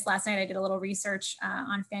noticed last night I did a little research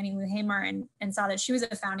on Fannie Lou Hamer and saw that she was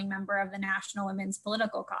a founding member of the National Women's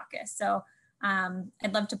Political Caucus. So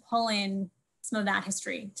I'd love to pull in some of that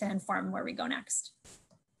history to inform where we go next.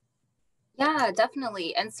 Yeah,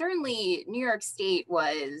 definitely. And certainly New York State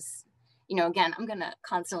was, again, I'm going to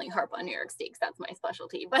constantly harp on New York State because that's my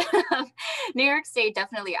specialty, but New York State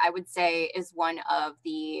definitely, I would say, is one of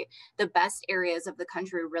the best areas of the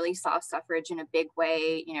country, really saw suffrage in a big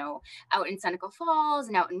way, out in Seneca Falls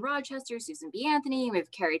and out in Rochester, Susan B. Anthony, we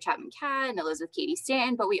have Carrie Chapman Catt and Elizabeth Cady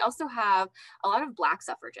Stanton, but we also have a lot of Black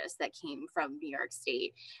suffragists that came from New York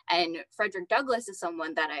State. And Frederick Douglass is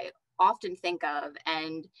someone that I often think of,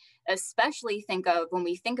 and especially think of when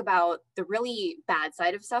we think about the really bad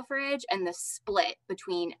side of suffrage and the split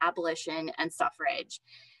between abolition and suffrage.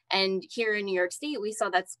 And here in New York State, we saw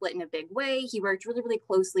that split in a big way. He worked really, really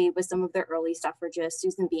closely with some of the early suffragists,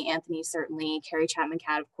 Susan B. Anthony, certainly, Carrie Chapman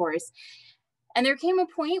Catt, of course. And there came a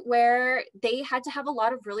point where they had to have a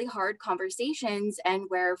lot of really hard conversations, and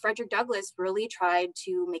where Frederick Douglass really tried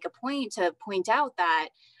to make a point to point out that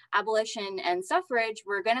abolition and suffrage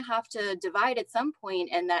were going to have to divide at some point,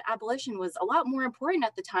 and that abolition was a lot more important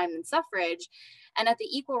at the time than suffrage. And at the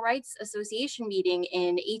Equal Rights Association meeting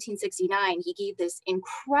in 1869, he gave this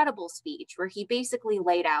incredible speech where he basically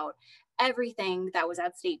laid out everything that was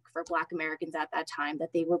at stake for Black Americans at that time,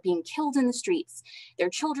 that they were being killed in the streets, their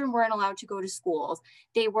children weren't allowed to go to schools,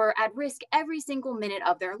 they were at risk every single minute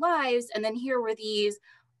of their lives. And then here were these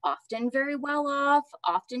often very well off,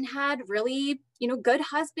 often had really, good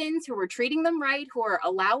husbands who were treating them right, who were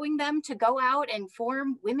allowing them to go out and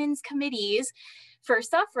form women's committees for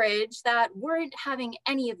suffrage that weren't having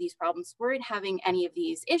any of these problems, weren't having any of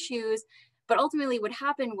these issues. But ultimately what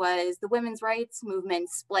happened was the women's rights movement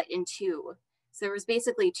split in two. So there was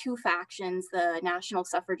basically two factions, the National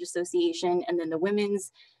Suffrage Association and then the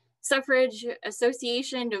Women's Suffrage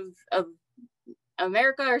Association of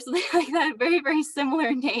America, or something like that, very, very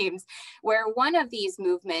similar names, where one of these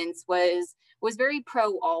movements was very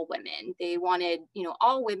pro all women. They wanted,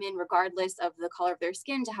 all women, regardless of the color of their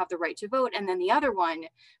skin, to have the right to vote. And then the other one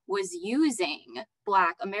was using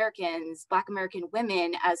Black American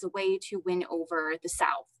women as a way to win over the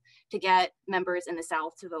South, to get members in the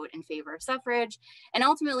South to vote in favor of suffrage. And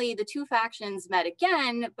ultimately the two factions met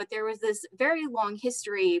again, but there was this very long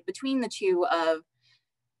history between the two of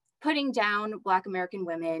putting down Black American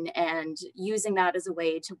women and using that as a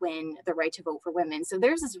way to win the right to vote for women. So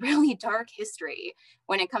there's this really dark history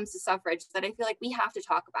when it comes to suffrage that I feel like we have to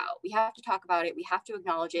talk about. We have to talk about it. We have to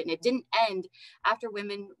acknowledge it. And it didn't end after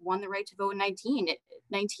women won the right to vote in 1919.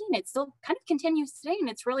 It still kind of continues today, and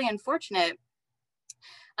it's really unfortunate.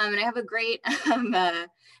 And I have a great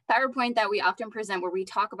PowerPoint that we often present where we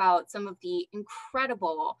talk about some of the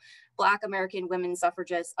incredible Black American women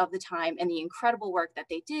suffragists of the time and the incredible work that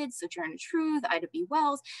they did. Sojourner Truth, Ida B.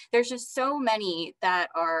 Wells. There's just so many that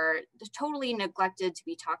are totally neglected to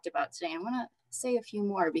be talked about today. I want to say a few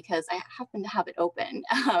more because I happen to have it open.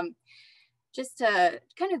 Just to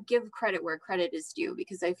kind of give credit where credit is due,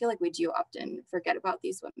 because I feel like we do often forget about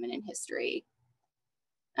these women in history.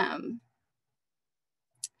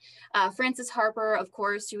 Frances Harper, of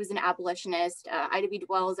course, she was an abolitionist. Ida B.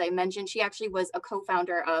 Wells, I mentioned, she actually was a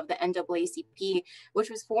co-founder of the NAACP, which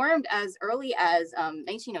was formed as early as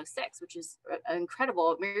 1906, which is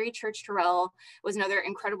incredible. Mary Church Terrell was another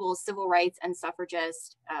incredible civil rights and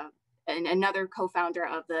suffragist, and another co-founder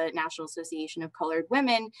of the National Association of Colored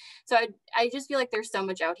Women. So I just feel like there's so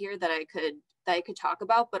much out here that I could talk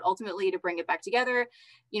about, but ultimately to bring it back together,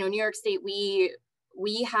 New York State,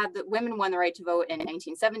 we had the women won the right to vote in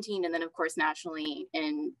 1917, and then of course nationally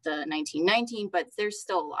in the 1919, but there's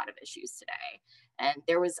still a lot of issues today. And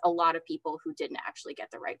there was a lot of people who didn't actually get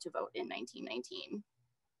the right to vote in 1919.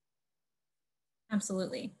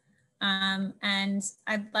 Absolutely. And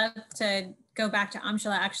I'd love to go back to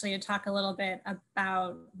Amshula actually to talk a little bit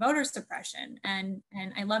about voter suppression. And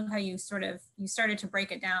I love how you started to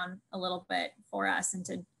break it down a little bit for us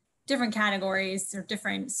into different categories or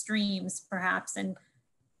different streams perhaps. And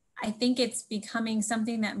I think it's becoming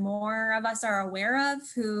something that more of us are aware of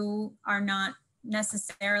who are not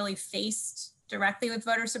necessarily faced directly with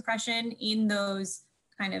voter suppression in those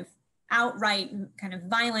kind of outright, kind of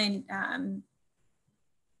violent,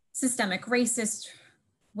 systemic racist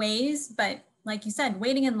ways. But like you said,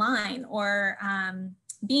 waiting in line or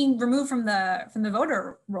being removed from the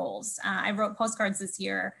voter rolls. I wrote postcards this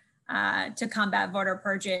year to combat voter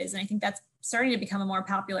purges, and I think that's starting to become a more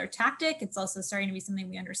popular tactic. It's also starting to be something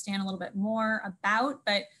we understand a little bit more about.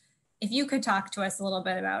 But if you could talk to us a little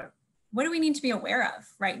bit about what do we need to be aware of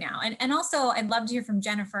right now? And also I'd love to hear from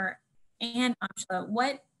Jennifer and Amshula,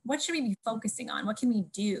 what should we be focusing on? What can we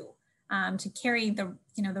do to carry the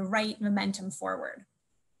right momentum forward?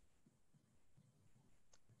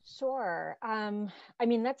 Sure. I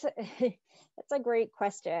mean, that's a great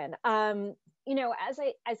question. You know, as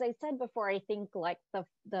I said before, I think like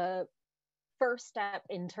the first step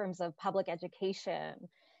in terms of public education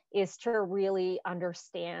is to really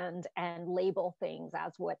understand and label things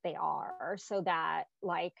as what they are, so that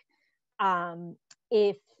like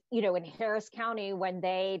if you know, in Harris County, when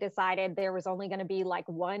they decided there was only going to be like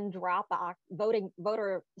one ballot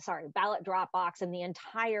drop box in the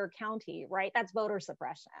entire county, right? That's voter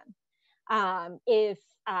suppression. If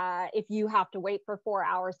you have to wait for 4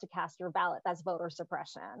 hours to cast your ballot, that's voter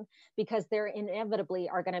suppression, because there inevitably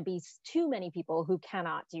are going to be too many people who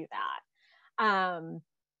cannot do that.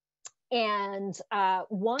 And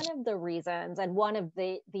one of the reasons and one of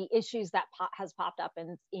the issues that has popped up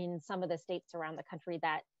in some of the states around the country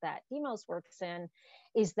that Demos works in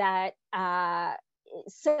is that,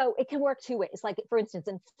 so it can work two ways. Like, for instance,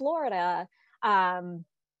 in Florida,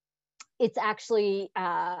 it's actually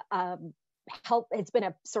it's been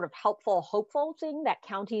a sort of helpful, hopeful thing that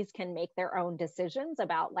counties can make their own decisions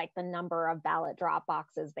about like the number of ballot drop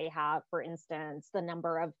boxes they have, for instance, the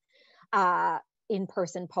number of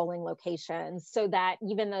in-person polling locations, so that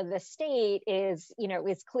even though the state is, you know,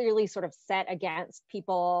 is clearly sort of set against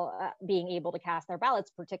people being able to cast their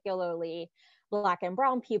ballots, particularly Black and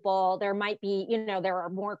brown people, there might be, you know, there are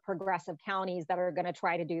more progressive counties that are going to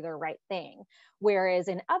try to do the right thing. Whereas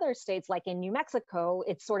in other states, like in New Mexico,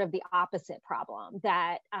 it's sort of the opposite problem,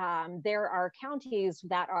 that there are counties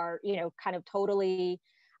that are, you know, kind of totally,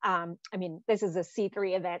 I mean, this is a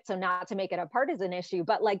C3 event, so not to make it a partisan issue,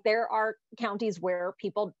 but like there are counties where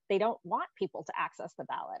people, they don't want people to access the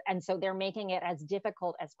ballot. And so they're making it as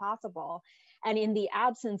difficult as possible. And in the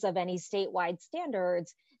absence of any statewide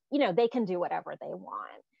standards, you know, they can do whatever they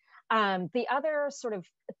want. The other sort of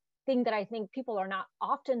thing that I think people are not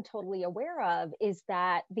often totally aware of is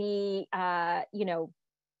that the, you know,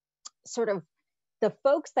 sort of the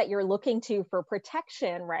folks that you're looking to for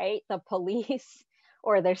protection, right? The police,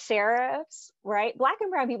 or the sheriffs, right? Black and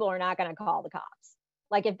brown people are not going to call the cops.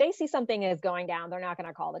 Like if they see something is going down, they're not going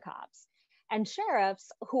to call the cops. And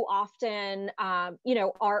sheriffs, who often, you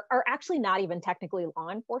know, are actually not even technically law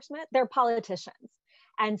enforcement, they're politicians.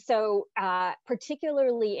 And so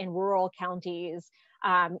particularly in rural counties,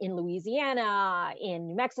 in Louisiana, in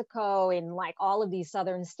New Mexico, in like all of these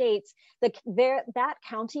southern states, that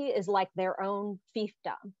county is like their own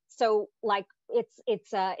fiefdom. So like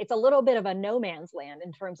it's a little bit of a no man's land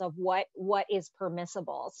in terms of what is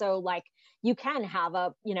permissible. So like you can have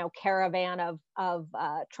a, you know, caravan of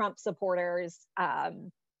Trump supporters,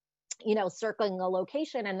 you know, circling a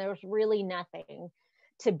location, and there's really nothing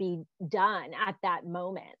to be done at that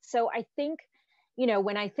moment. So I think, you know,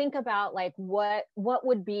 when I think about like what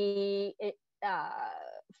would be,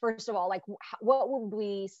 first of all, like what would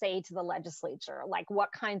we say to the legislature? Like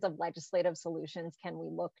what kinds of legislative solutions can we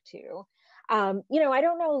look to? You know, I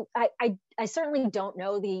don't know. I certainly don't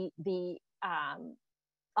know the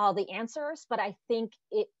all the answers, but I think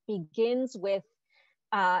it begins with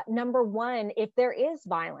number one, if there is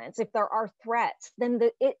violence, if there are threats, then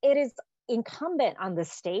it is incumbent on the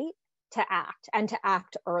state to act, and to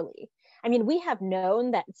act early. I mean, we have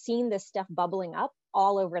seen this stuff bubbling up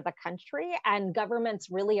all over the country, and governments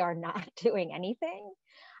really are not doing anything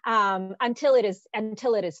until it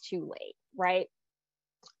is too late, right?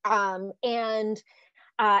 And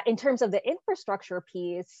in terms of the infrastructure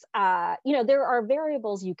piece, you know, there are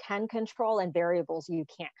variables you can control and variables you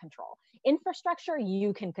can't control. Infrastructure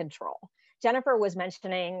you can control. Jennifer was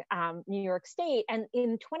mentioning New York State, and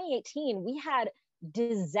in 2018, we had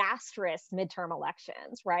disastrous midterm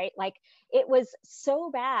elections, right? Like it was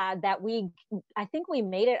so bad that I think we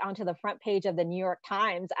made it onto the front page of the New York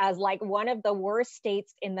Times as like one of the worst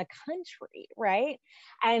states in the country, right?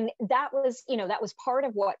 And that was, you know, that was part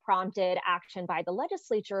of what prompted action by the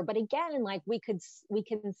legislature. But again, like we can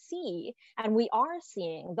see, and we are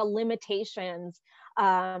seeing the limitations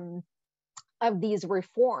these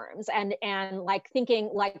reforms and like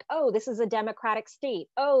thinking like, oh, this is a democratic state.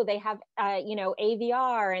 Oh, they have, you know,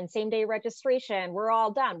 AVR and same day registration. We're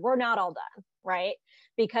all done. We're not all done, right?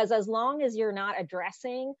 Because as long as you're not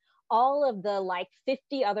addressing all of the like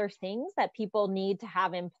 50 other things that people need to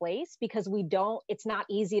have in place because it's not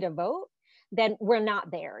easy to vote, then we're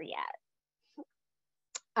not there yet.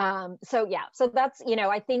 So yeah, so that's, you know,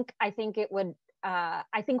 I think it would,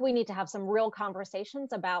 I think we need to have some real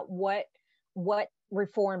conversations about what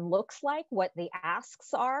reform looks like, what the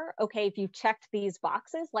asks are. Okay, if you've checked these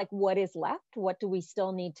boxes, like what is left? What do we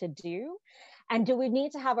still need to do? And do we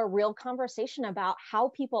need to have a real conversation about how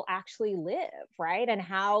people actually live, right? And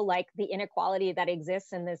how like the inequality that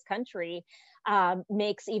exists in this country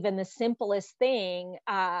makes even the simplest thing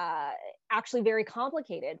actually very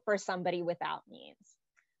complicated for somebody without means.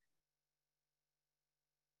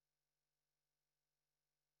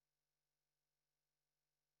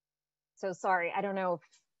 So sorry, I don't know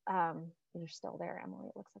if you're still there, Emily.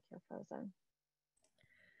 It looks like you're frozen.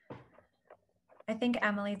 I think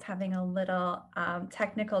Emily's having a little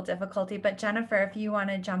technical difficulty, but Jennifer, if you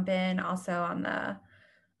want to jump in also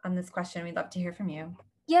on this question, we'd love to hear from you.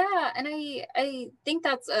 Yeah, and I think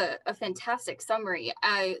that's a fantastic summary.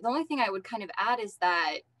 The only thing I would kind of add is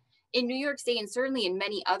that in New York State, and certainly in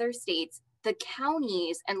many other states, the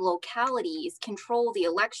counties and localities control the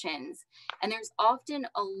elections, and there's often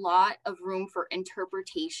a lot of room for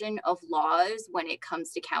interpretation of laws when it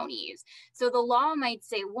comes to counties. So the law might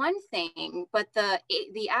say one thing, but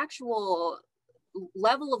the actual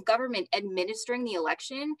level of government administering the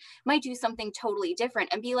election might do something totally different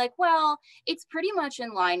and be like, well, it's pretty much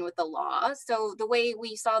in line with the law. So the way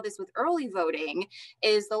we saw this with early voting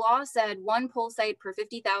is the law said 1 poll site per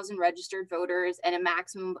 50,000 registered voters and a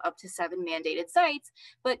maximum of up to 7 mandated sites.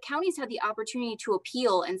 But counties had the opportunity to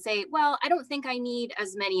appeal and say, well, I don't think I need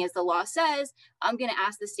as many as the law says. I'm going to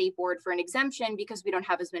ask the state board for an exemption because we don't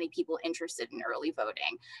have as many people interested in early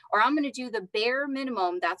voting. Or I'm going to do the bare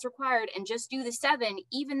minimum that's required and just do the 7,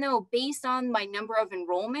 even though based on my number of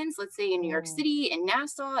enrollments, let's say in New York City, in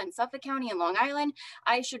Nassau, and Suffolk County, and Long Island,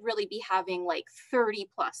 I should really be having like 30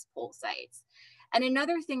 plus poll sites. And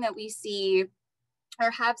another thing that we see or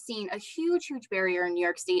have seen a huge barrier in New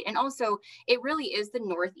York State. And also it really is the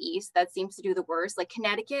Northeast that seems to do the worst. Like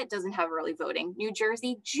Connecticut doesn't have early voting. New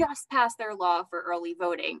Jersey just passed their law for early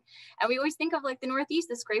voting. And we always think of like the Northeast,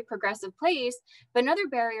 this great progressive place, but another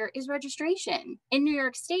barrier is registration. In New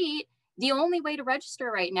York State, the only way to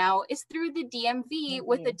register right now is through the DMV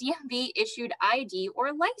with a DMV issued ID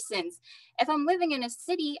or license. If I'm living in a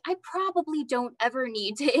city, I probably don't ever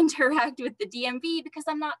need to interact with the DMV because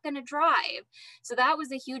I'm not going to drive. So that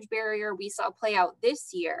was a huge barrier we saw play out this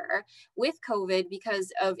year with COVID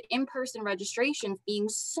because of in-person registrations being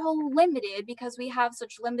so limited because we have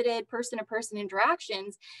such limited person-to-person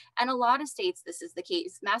interactions. And a lot of states, this is the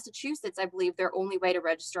case. Massachusetts, I believe their only way to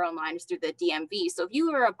register online is through the DMV. So if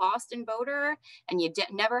you are a Boston voter and you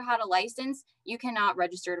never had a license, you cannot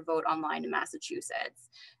register to vote online in Massachusetts.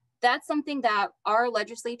 That's something that our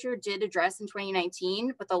legislature did address in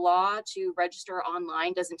 2019, but the law to register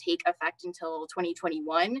online doesn't take effect until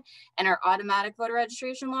 2021, and our automatic voter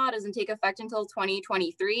registration law doesn't take effect until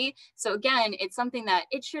 2023. So again, it's something that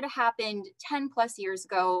it should have happened 10 plus years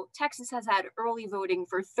ago. Texas has had early voting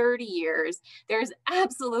for 30 years. There's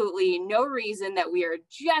absolutely no reason that we are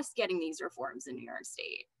just getting these reforms in New York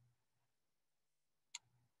State.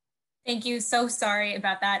 Thank you. So sorry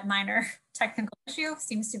about that minor technical issue.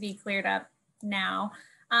 Seems to be cleared up now.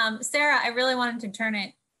 Sarah, I really wanted to turn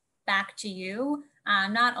it back to you,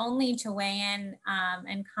 not only to weigh in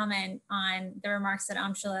and comment on the remarks that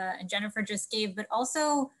Amshula and Jennifer just gave, but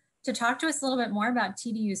also to talk to us a little bit more about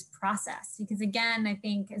TDU's process. Because again, I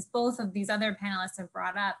think as both of these other panelists have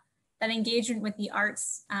brought up, that engagement with the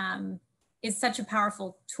arts is such a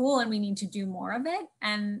powerful tool and we need to do more of it.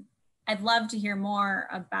 And I'd love to hear more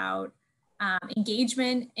about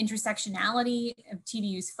engagement, intersectionality of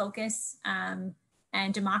TDU's focus, and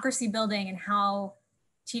democracy building, and how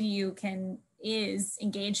TDU is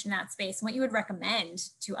engaged in that space, and what you would recommend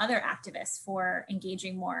to other activists for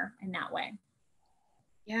engaging more in that way.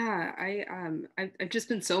 Yeah, I've just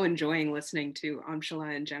been so enjoying listening to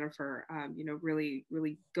Amshula and Jennifer,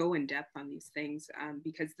 really go in depth on these things,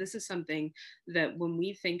 because this is something that when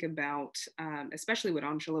we think about, especially what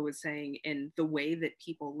Amshula was saying in the way that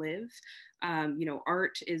people live, You know,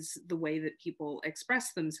 art is the way that people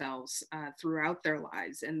express themselves throughout their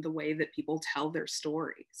lives and the way that people tell their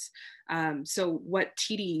stories. So what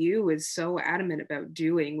TDU is so adamant about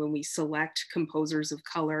doing when we select composers of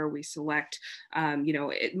color, we select, you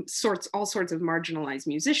know, all sorts of marginalized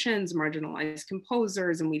musicians, marginalized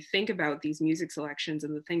composers, and we think about these music selections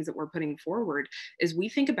and the things that we're putting forward, is we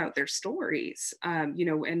think about their stories, you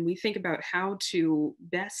know, and we think about how to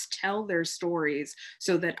best tell their stories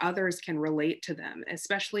so that others can relate to them,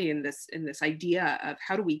 especially in this idea of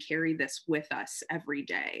how do we carry this with us every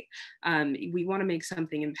day. We want to make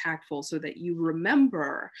something impactful so that you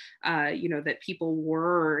remember, you know, that people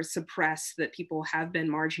were suppressed, that people have been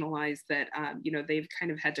marginalized, that, you know, they've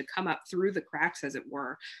kind of had to come up through the cracks, as it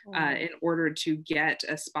were, in order to get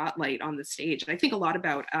a spotlight on the stage. And I think a lot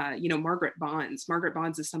about, you know, Margaret Bonds. Margaret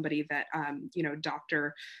Bonds is somebody that, you know,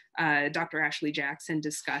 Dr. Ashley Jackson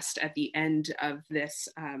discussed at the end of this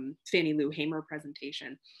Fannie Lou Hamer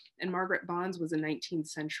presentation. And Margaret Bonds was a 19th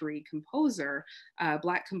century composer,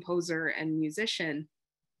 Black composer and musician.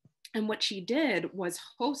 And what she did was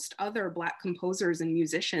host other Black composers and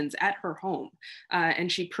musicians at her home, and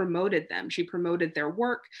she promoted them. She promoted their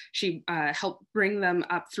work. She helped bring them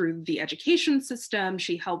up through the education system.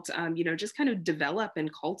 She helped, you know, just kind of develop and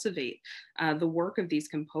cultivate the work of these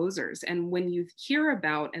composers. And when you hear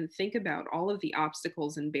about and think about all of the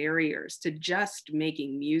obstacles and barriers to just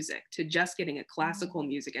making music, to just getting a classical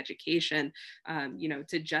music education, you know,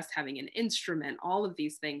 to just having an instrument, all of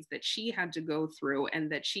these things that she had to go through and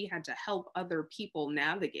that she had to help other people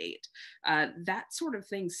navigate, that sort of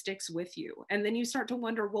thing sticks with you. And then you start to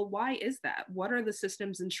wonder, well, why is that? What are the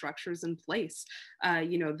systems and structures in place,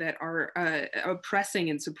 you know, that are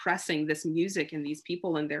oppressing and suppressing this music and these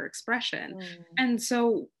people and their expression? And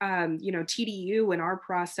so, you know, TDU and our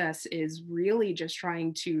process is really just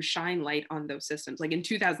trying to shine light on those systems. Like in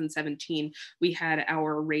 2017, we had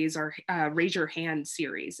our Raise Your Hand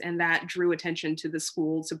series, and that drew attention to the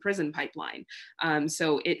school to prison pipeline.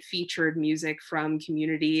 So it featured music from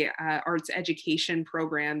community arts education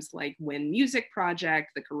programs like Win Music Project,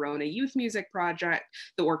 the Corona Youth Music Project,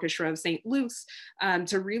 the Orchestra of St. Luke's,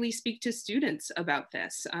 to really speak to students about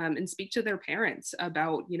this and speak to their parents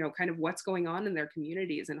about, you know, kind of what's going on in their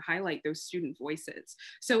communities and highlight those student voices.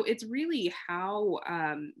 So it's really how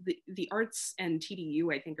the arts and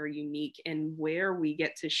TDU, I think, are unique in where we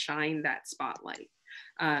get to shine that spotlight.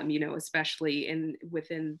 You know, especially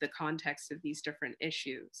within the context of these different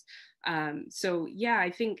issues. So yeah, I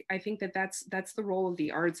think that that's the role of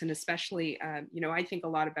the arts, and especially, you know, I think a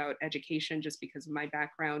lot about education just because of my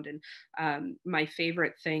background, and my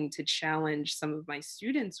favorite thing to challenge some of my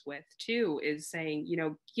students with too is saying, you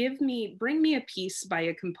know, bring me a piece by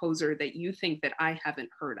a composer that you think that I haven't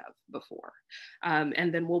heard of before,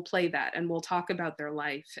 and then we'll play that and we'll talk about their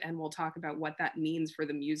life and we'll talk about what that means for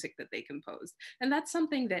the music that they composed. And that's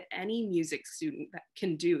something that any music student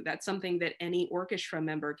can do. That's something that any orchestra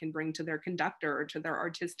member can bring to their conductor or to their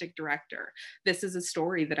artistic director. This is a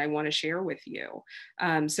story that I want to share with you.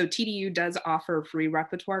 So TDU does offer free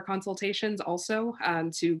repertoire consultations also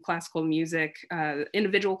to classical music,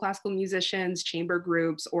 individual classical musicians, chamber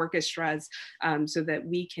groups, orchestras, so that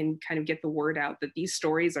we can kind of get the word out that these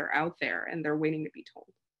stories are out there and they're waiting to be told.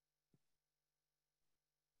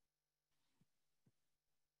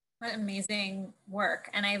 What amazing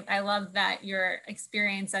work. And I love that your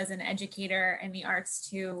experience as an educator in the arts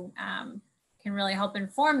too can really help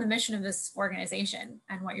inform the mission of this organization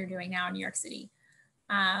and what you're doing now in New York City.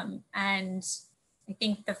 And I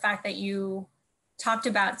think the fact that you talked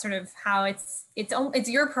about sort of how it's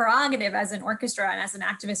your prerogative as an orchestra and as an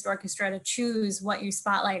activist orchestra to choose what you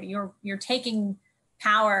spotlight. You're taking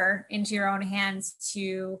power into your own hands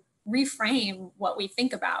to reframe what we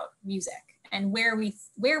think about music and where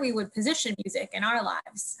we would position music in our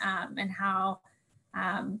lives, and how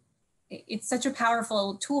it's such a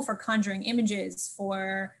powerful tool for conjuring images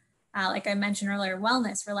for, like I mentioned earlier,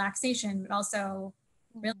 wellness, relaxation, but also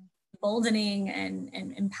really emboldening and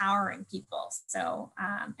empowering people. So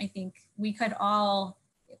I think we could all,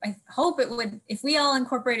 I hope it would, if we all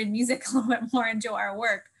incorporated music a little bit more into our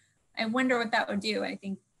work, I wonder what that would do. I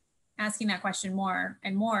think asking that question more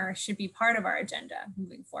and more should be part of our agenda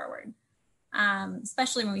moving forward.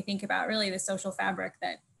 Especially when we think about really the social fabric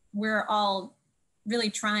that we're all really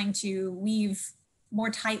trying to weave more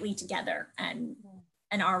tightly together, and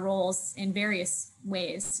our roles in various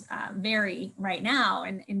ways vary right now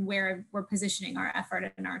and where we're positioning our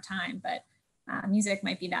effort and our time, but music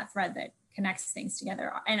might be that thread that connects things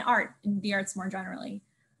together, and art, and the arts more generally.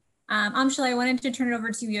 Amshula, I wanted to turn it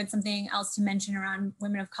over to you. You had something else to mention around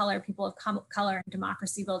women of color, people of color, and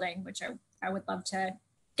democracy building, which I would love to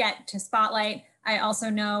get to spotlight. I also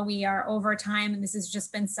know we are over time, and this has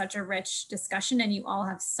just been such a rich discussion, and you all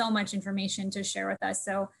have so much information to share with us.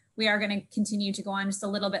 So we are going to continue to go on just a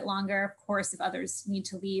little bit longer. Of course, if others need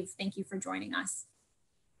to leave, thank you for joining us.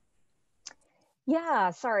 Yeah,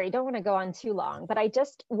 sorry, don't want to go on too long, but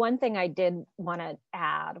one thing I did want to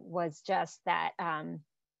add was just that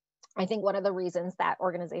I think one of the reasons that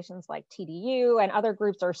organizations like TDU and other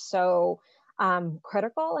groups are so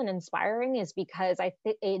critical and inspiring is because I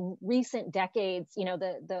think in recent decades, you know,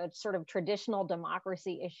 the sort of traditional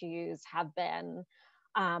democracy issues have been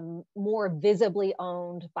more visibly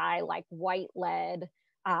owned by like white-led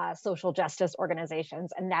social justice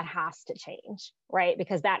organizations, and that has to change, right?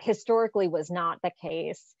 Because that historically was not the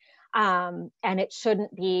case, and it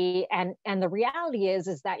shouldn't be. And the reality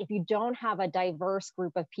is that if you don't have a diverse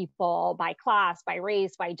group of people by class, by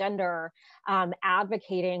race, by gender,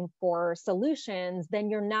 advocating for solutions,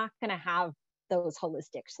 then you're not going to have those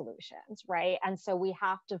holistic solutions, right? And so we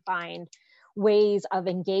have to find ways of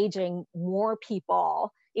engaging more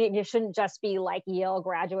people. It shouldn't just be like Yale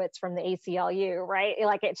graduates from the ACLU, right?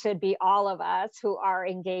 Like it should be all of us who are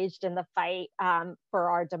engaged in the fight for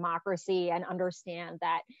our democracy and understand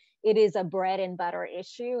that it is a bread and butter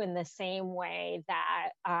issue in the same way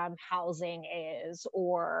that housing is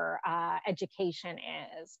or education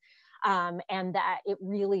is. And that it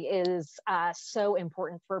really is so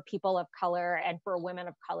important for people of color and for women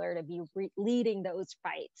of color to be leading those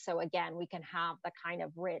fights. So again, we can have the kind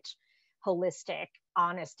of rich, holistic,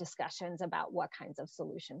 honest discussions about what kinds of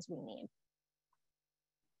solutions we need.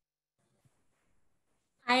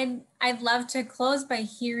 I'd love to close by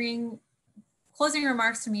hearing closing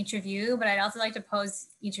remarks from each of you, but I'd also like to pose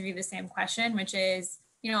each of you the same question, which is,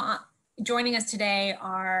 you know, joining us today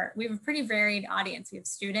we have a pretty varied audience. We have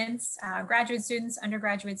students, graduate students,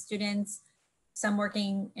 undergraduate students, some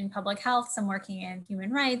working in public health, some working in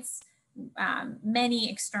human rights, many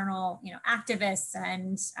external, you know, activists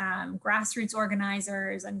and grassroots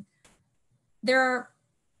organizers. And there are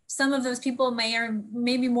some of those people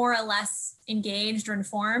maybe more or less engaged or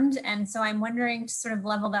informed. And so I'm wondering, to sort of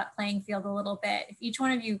level that playing field a little bit, if each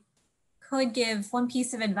one of you could give one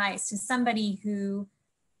piece of advice to somebody who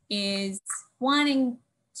is wanting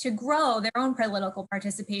to grow their own political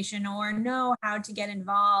participation or know how to get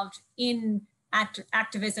involved in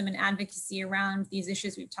activism and advocacy around these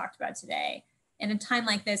issues we've talked about today, in a time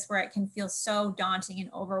like this where it can feel so daunting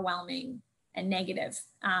and overwhelming and negative,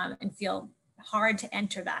 and feel hard to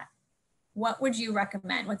enter that, what would you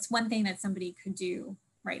recommend? What's one thing that somebody could do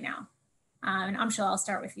right now? And Amshula, I'll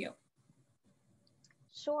start with you.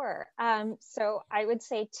 Sure. So I would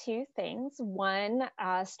say two things. One,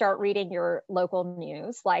 start reading your local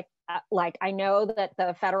news. Like I know that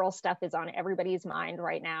the federal stuff is on everybody's mind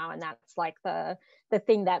right now, and that's like the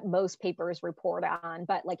thing that most papers report on.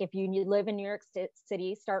 But like if you live in New York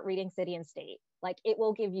City, start reading City and State. Like it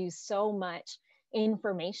will give you so much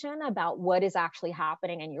information about what is actually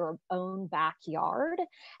happening in your own backyard,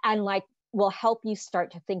 and like will help you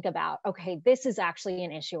start to think about, okay, this is actually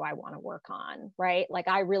an issue I want to work on, right? Like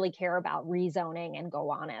I really care about rezoning in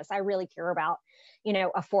Gowanus. I really care about, you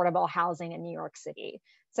know, affordable housing in New York City.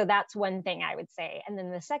 So that's one thing I would say. And then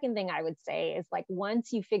the second thing I would say is like,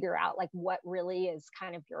 once you figure out like what really is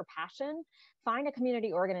kind of your passion, find a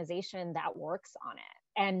community organization that works on it.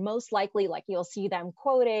 And most likely, like you'll see them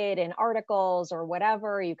quoted in articles or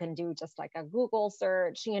whatever. You can do just like a Google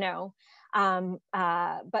search, you know,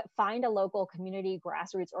 but find a local community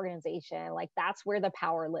grassroots organization. Like that's where the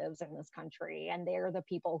power lives in this country. And they're the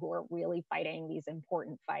people who are really fighting these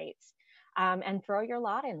important fights, and throw your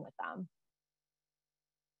lot in with them.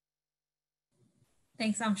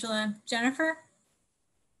 Thanks, Amshula. Jennifer?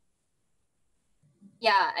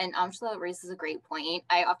 Yeah, and Amshula raises a great point.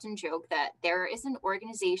 I often joke that there is an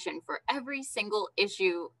organization for every single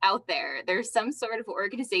issue out there. There's some sort of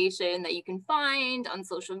organization that you can find on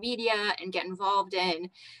social media and get involved in.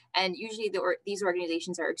 And usually these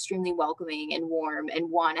organizations are extremely welcoming and warm and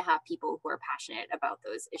want to have people who are passionate about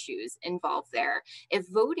those issues involved there. If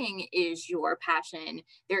voting is your passion,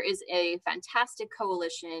 there is a fantastic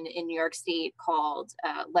coalition in New York State called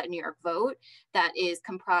Let New York Vote that is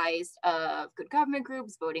comprised of good government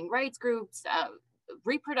groups, voting rights groups,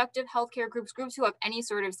 reproductive healthcare groups, groups who have any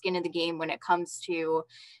sort of skin in the game when it comes to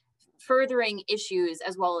furthering issues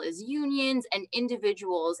as well as unions and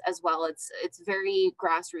individuals as well. It's very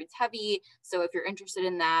grassroots heavy. So if you're interested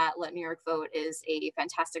in that, Let New York Vote is a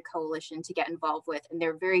fantastic coalition to get involved with. And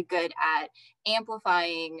they're very good at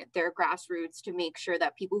amplifying their grassroots to make sure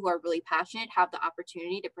that people who are really passionate have the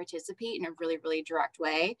opportunity to participate in a really, really direct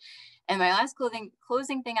way. And my last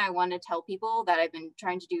closing thing I want to tell people that I've been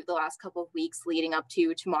trying to do the last couple of weeks leading up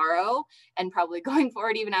to tomorrow and probably going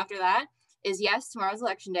forward even after that is, yes, tomorrow's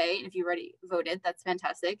election day. And if you already voted, that's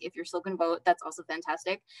fantastic. If you're still going to vote, that's also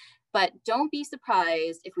fantastic. But don't be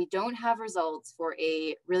surprised if we don't have results for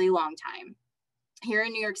a really long time. Here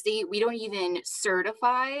in New York State, we don't even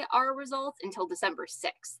certify our results until December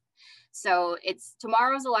 6th. So it's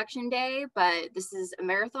tomorrow's election day, but this is a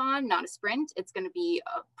marathon, not a sprint. It's going to be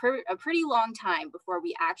a pretty long time before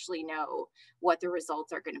we actually know what the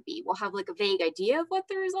results are going to be. We'll have like a vague idea of what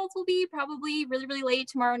the results will be, probably really, really late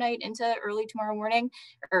tomorrow night into early tomorrow morning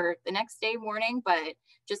or the next day morning, but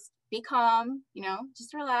just be calm, you know,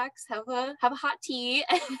 just relax, have a hot tea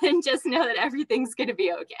and just know that everything's going to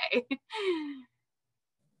be okay.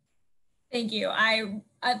 Thank you. I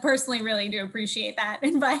personally really do appreciate that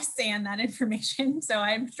advice and that information. So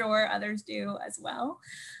I'm sure others do as well.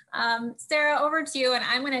 Sarah, over to you. And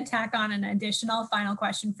I'm going to tack on an additional final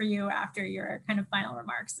question for you after your kind of final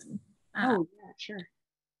remarks. And, oh, yeah,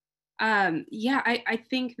 sure. Yeah, I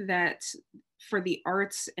think that for the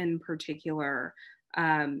arts in particular,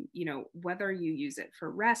 you know, whether you use it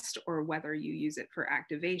for rest or whether you use it for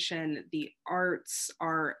activation, the arts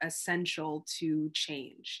are essential to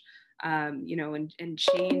change. You know, and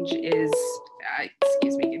change is,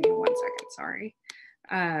 excuse me, give me 1 second, sorry.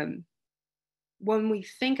 When we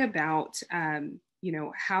think about, you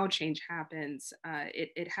know, how change happens,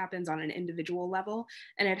 it happens on an individual level,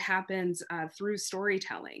 and it happens through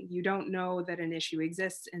storytelling. You don't know that an issue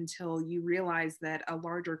exists until you realize that a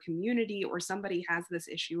larger community or somebody has this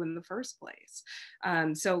issue in the first place.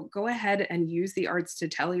 So go ahead and use the arts to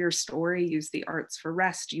tell your story, use the arts for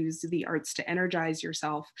rest, use the arts to energize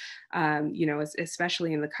yourself, you know,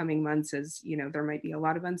 especially in the coming months, as, you know, there might be a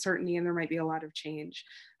lot of uncertainty and there might be a lot of change.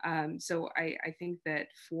 So I think that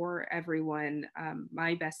for everyone,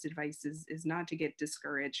 my best advice is not to get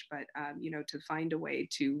discouraged, but, you know, to find a way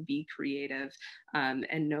to be creative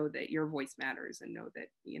and know that your voice matters and know that,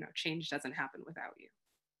 you know, change doesn't happen without you.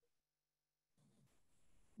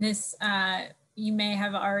 This, you may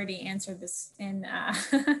have already answered this in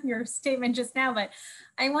your statement just now, but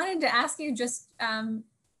I wanted to ask you just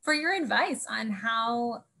for your advice on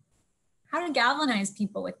how to galvanize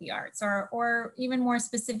people with the arts, or even more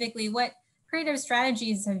specifically, what creative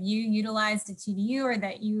strategies have you utilized at TDU or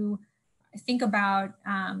that you think about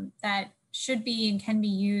that should be and can be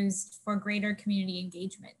used for greater community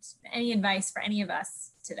engagement? Any advice for any of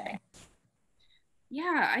us today?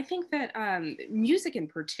 Yeah, I think that music in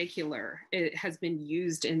particular, it has been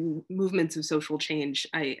used in movements of social change,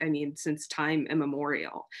 I mean, since time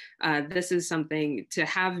immemorial. This is something to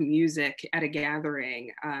have music at a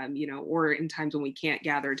gathering, you know, or in times when we can't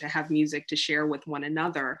gather, to have music to share with one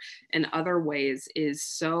another in other ways is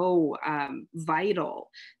so vital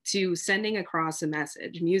to sending across a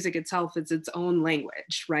message. Music itself is its own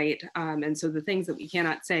language, right? And so the things that we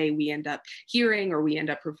cannot say, we end up hearing, or we end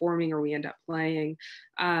up performing, or we end up playing.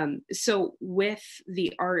 So with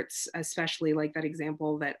the arts, especially like that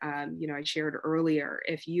example that, you know, I shared earlier,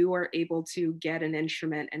 if you are able to get an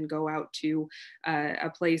instrument and go out to a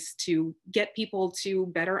place to get people to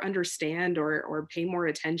better understand or pay more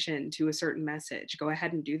attention to a certain message, go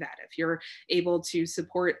ahead and do that. If you're able to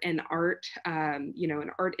support an art, you know, an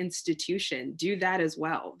art institution, do that as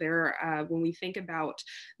well. There, when we think about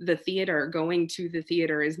the theater, going to the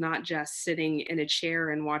theater is not just sitting in a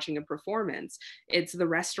chair and watching a performance. It's the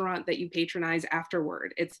restaurant that you patronize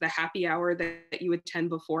afterward. It's the happy hour that you attend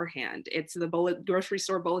beforehand. It's the grocery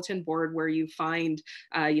store bulletin board where you find,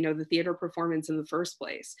 you know, the theater performance in the first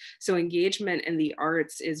place. So engagement in the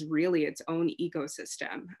arts is really its own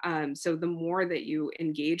ecosystem. So the more that you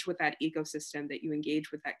engage with that ecosystem, that you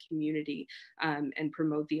engage with that community and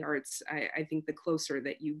promote the arts, I think the closer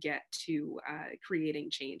that you get to creating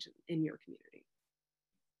change in your community.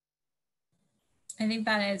 I think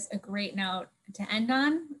that is a great note to end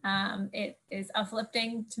on. It is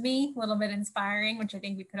uplifting to me, a little bit inspiring, which I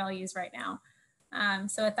think we could all use right now.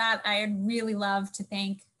 So with that, I'd really love to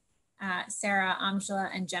thank Sarah,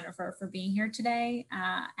 Amshula, and Jennifer for being here today.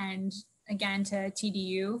 And again, to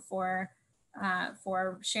TDU for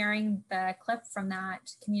sharing the clip from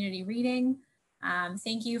that community reading.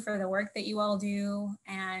 Thank you for the work that you all do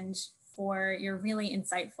and for your really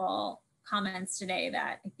insightful comments today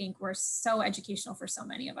that I think were so educational for so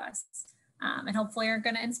many of us. And hopefully are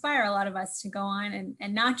going to inspire a lot of us to go on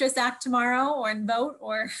and not just act tomorrow or vote,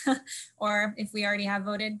 or or if we already have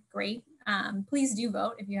voted, great. Please do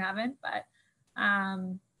vote if you haven't, but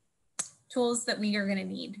tools that we are going to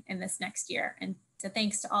need in this next year. And so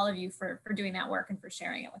thanks to all of you for doing that work and for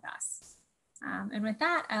sharing it with us. And with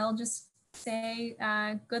that, I'll just say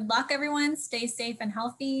good luck, everyone. Stay safe and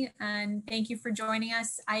healthy. And thank you for joining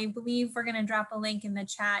us. I believe we're going to drop a link in the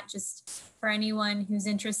chat just for anyone who's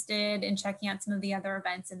interested in checking out some of the other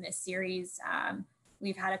events in this series.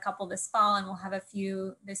 We've had a couple this fall and we'll have a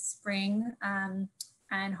few this spring,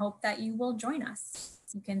 and hope that you will join us.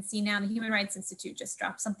 You can see now the Human Rights Institute just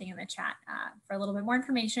dropped something in the chat for a little bit more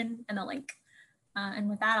information and a link. And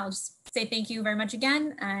with that, I'll just say thank you very much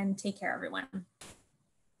again and take care, everyone.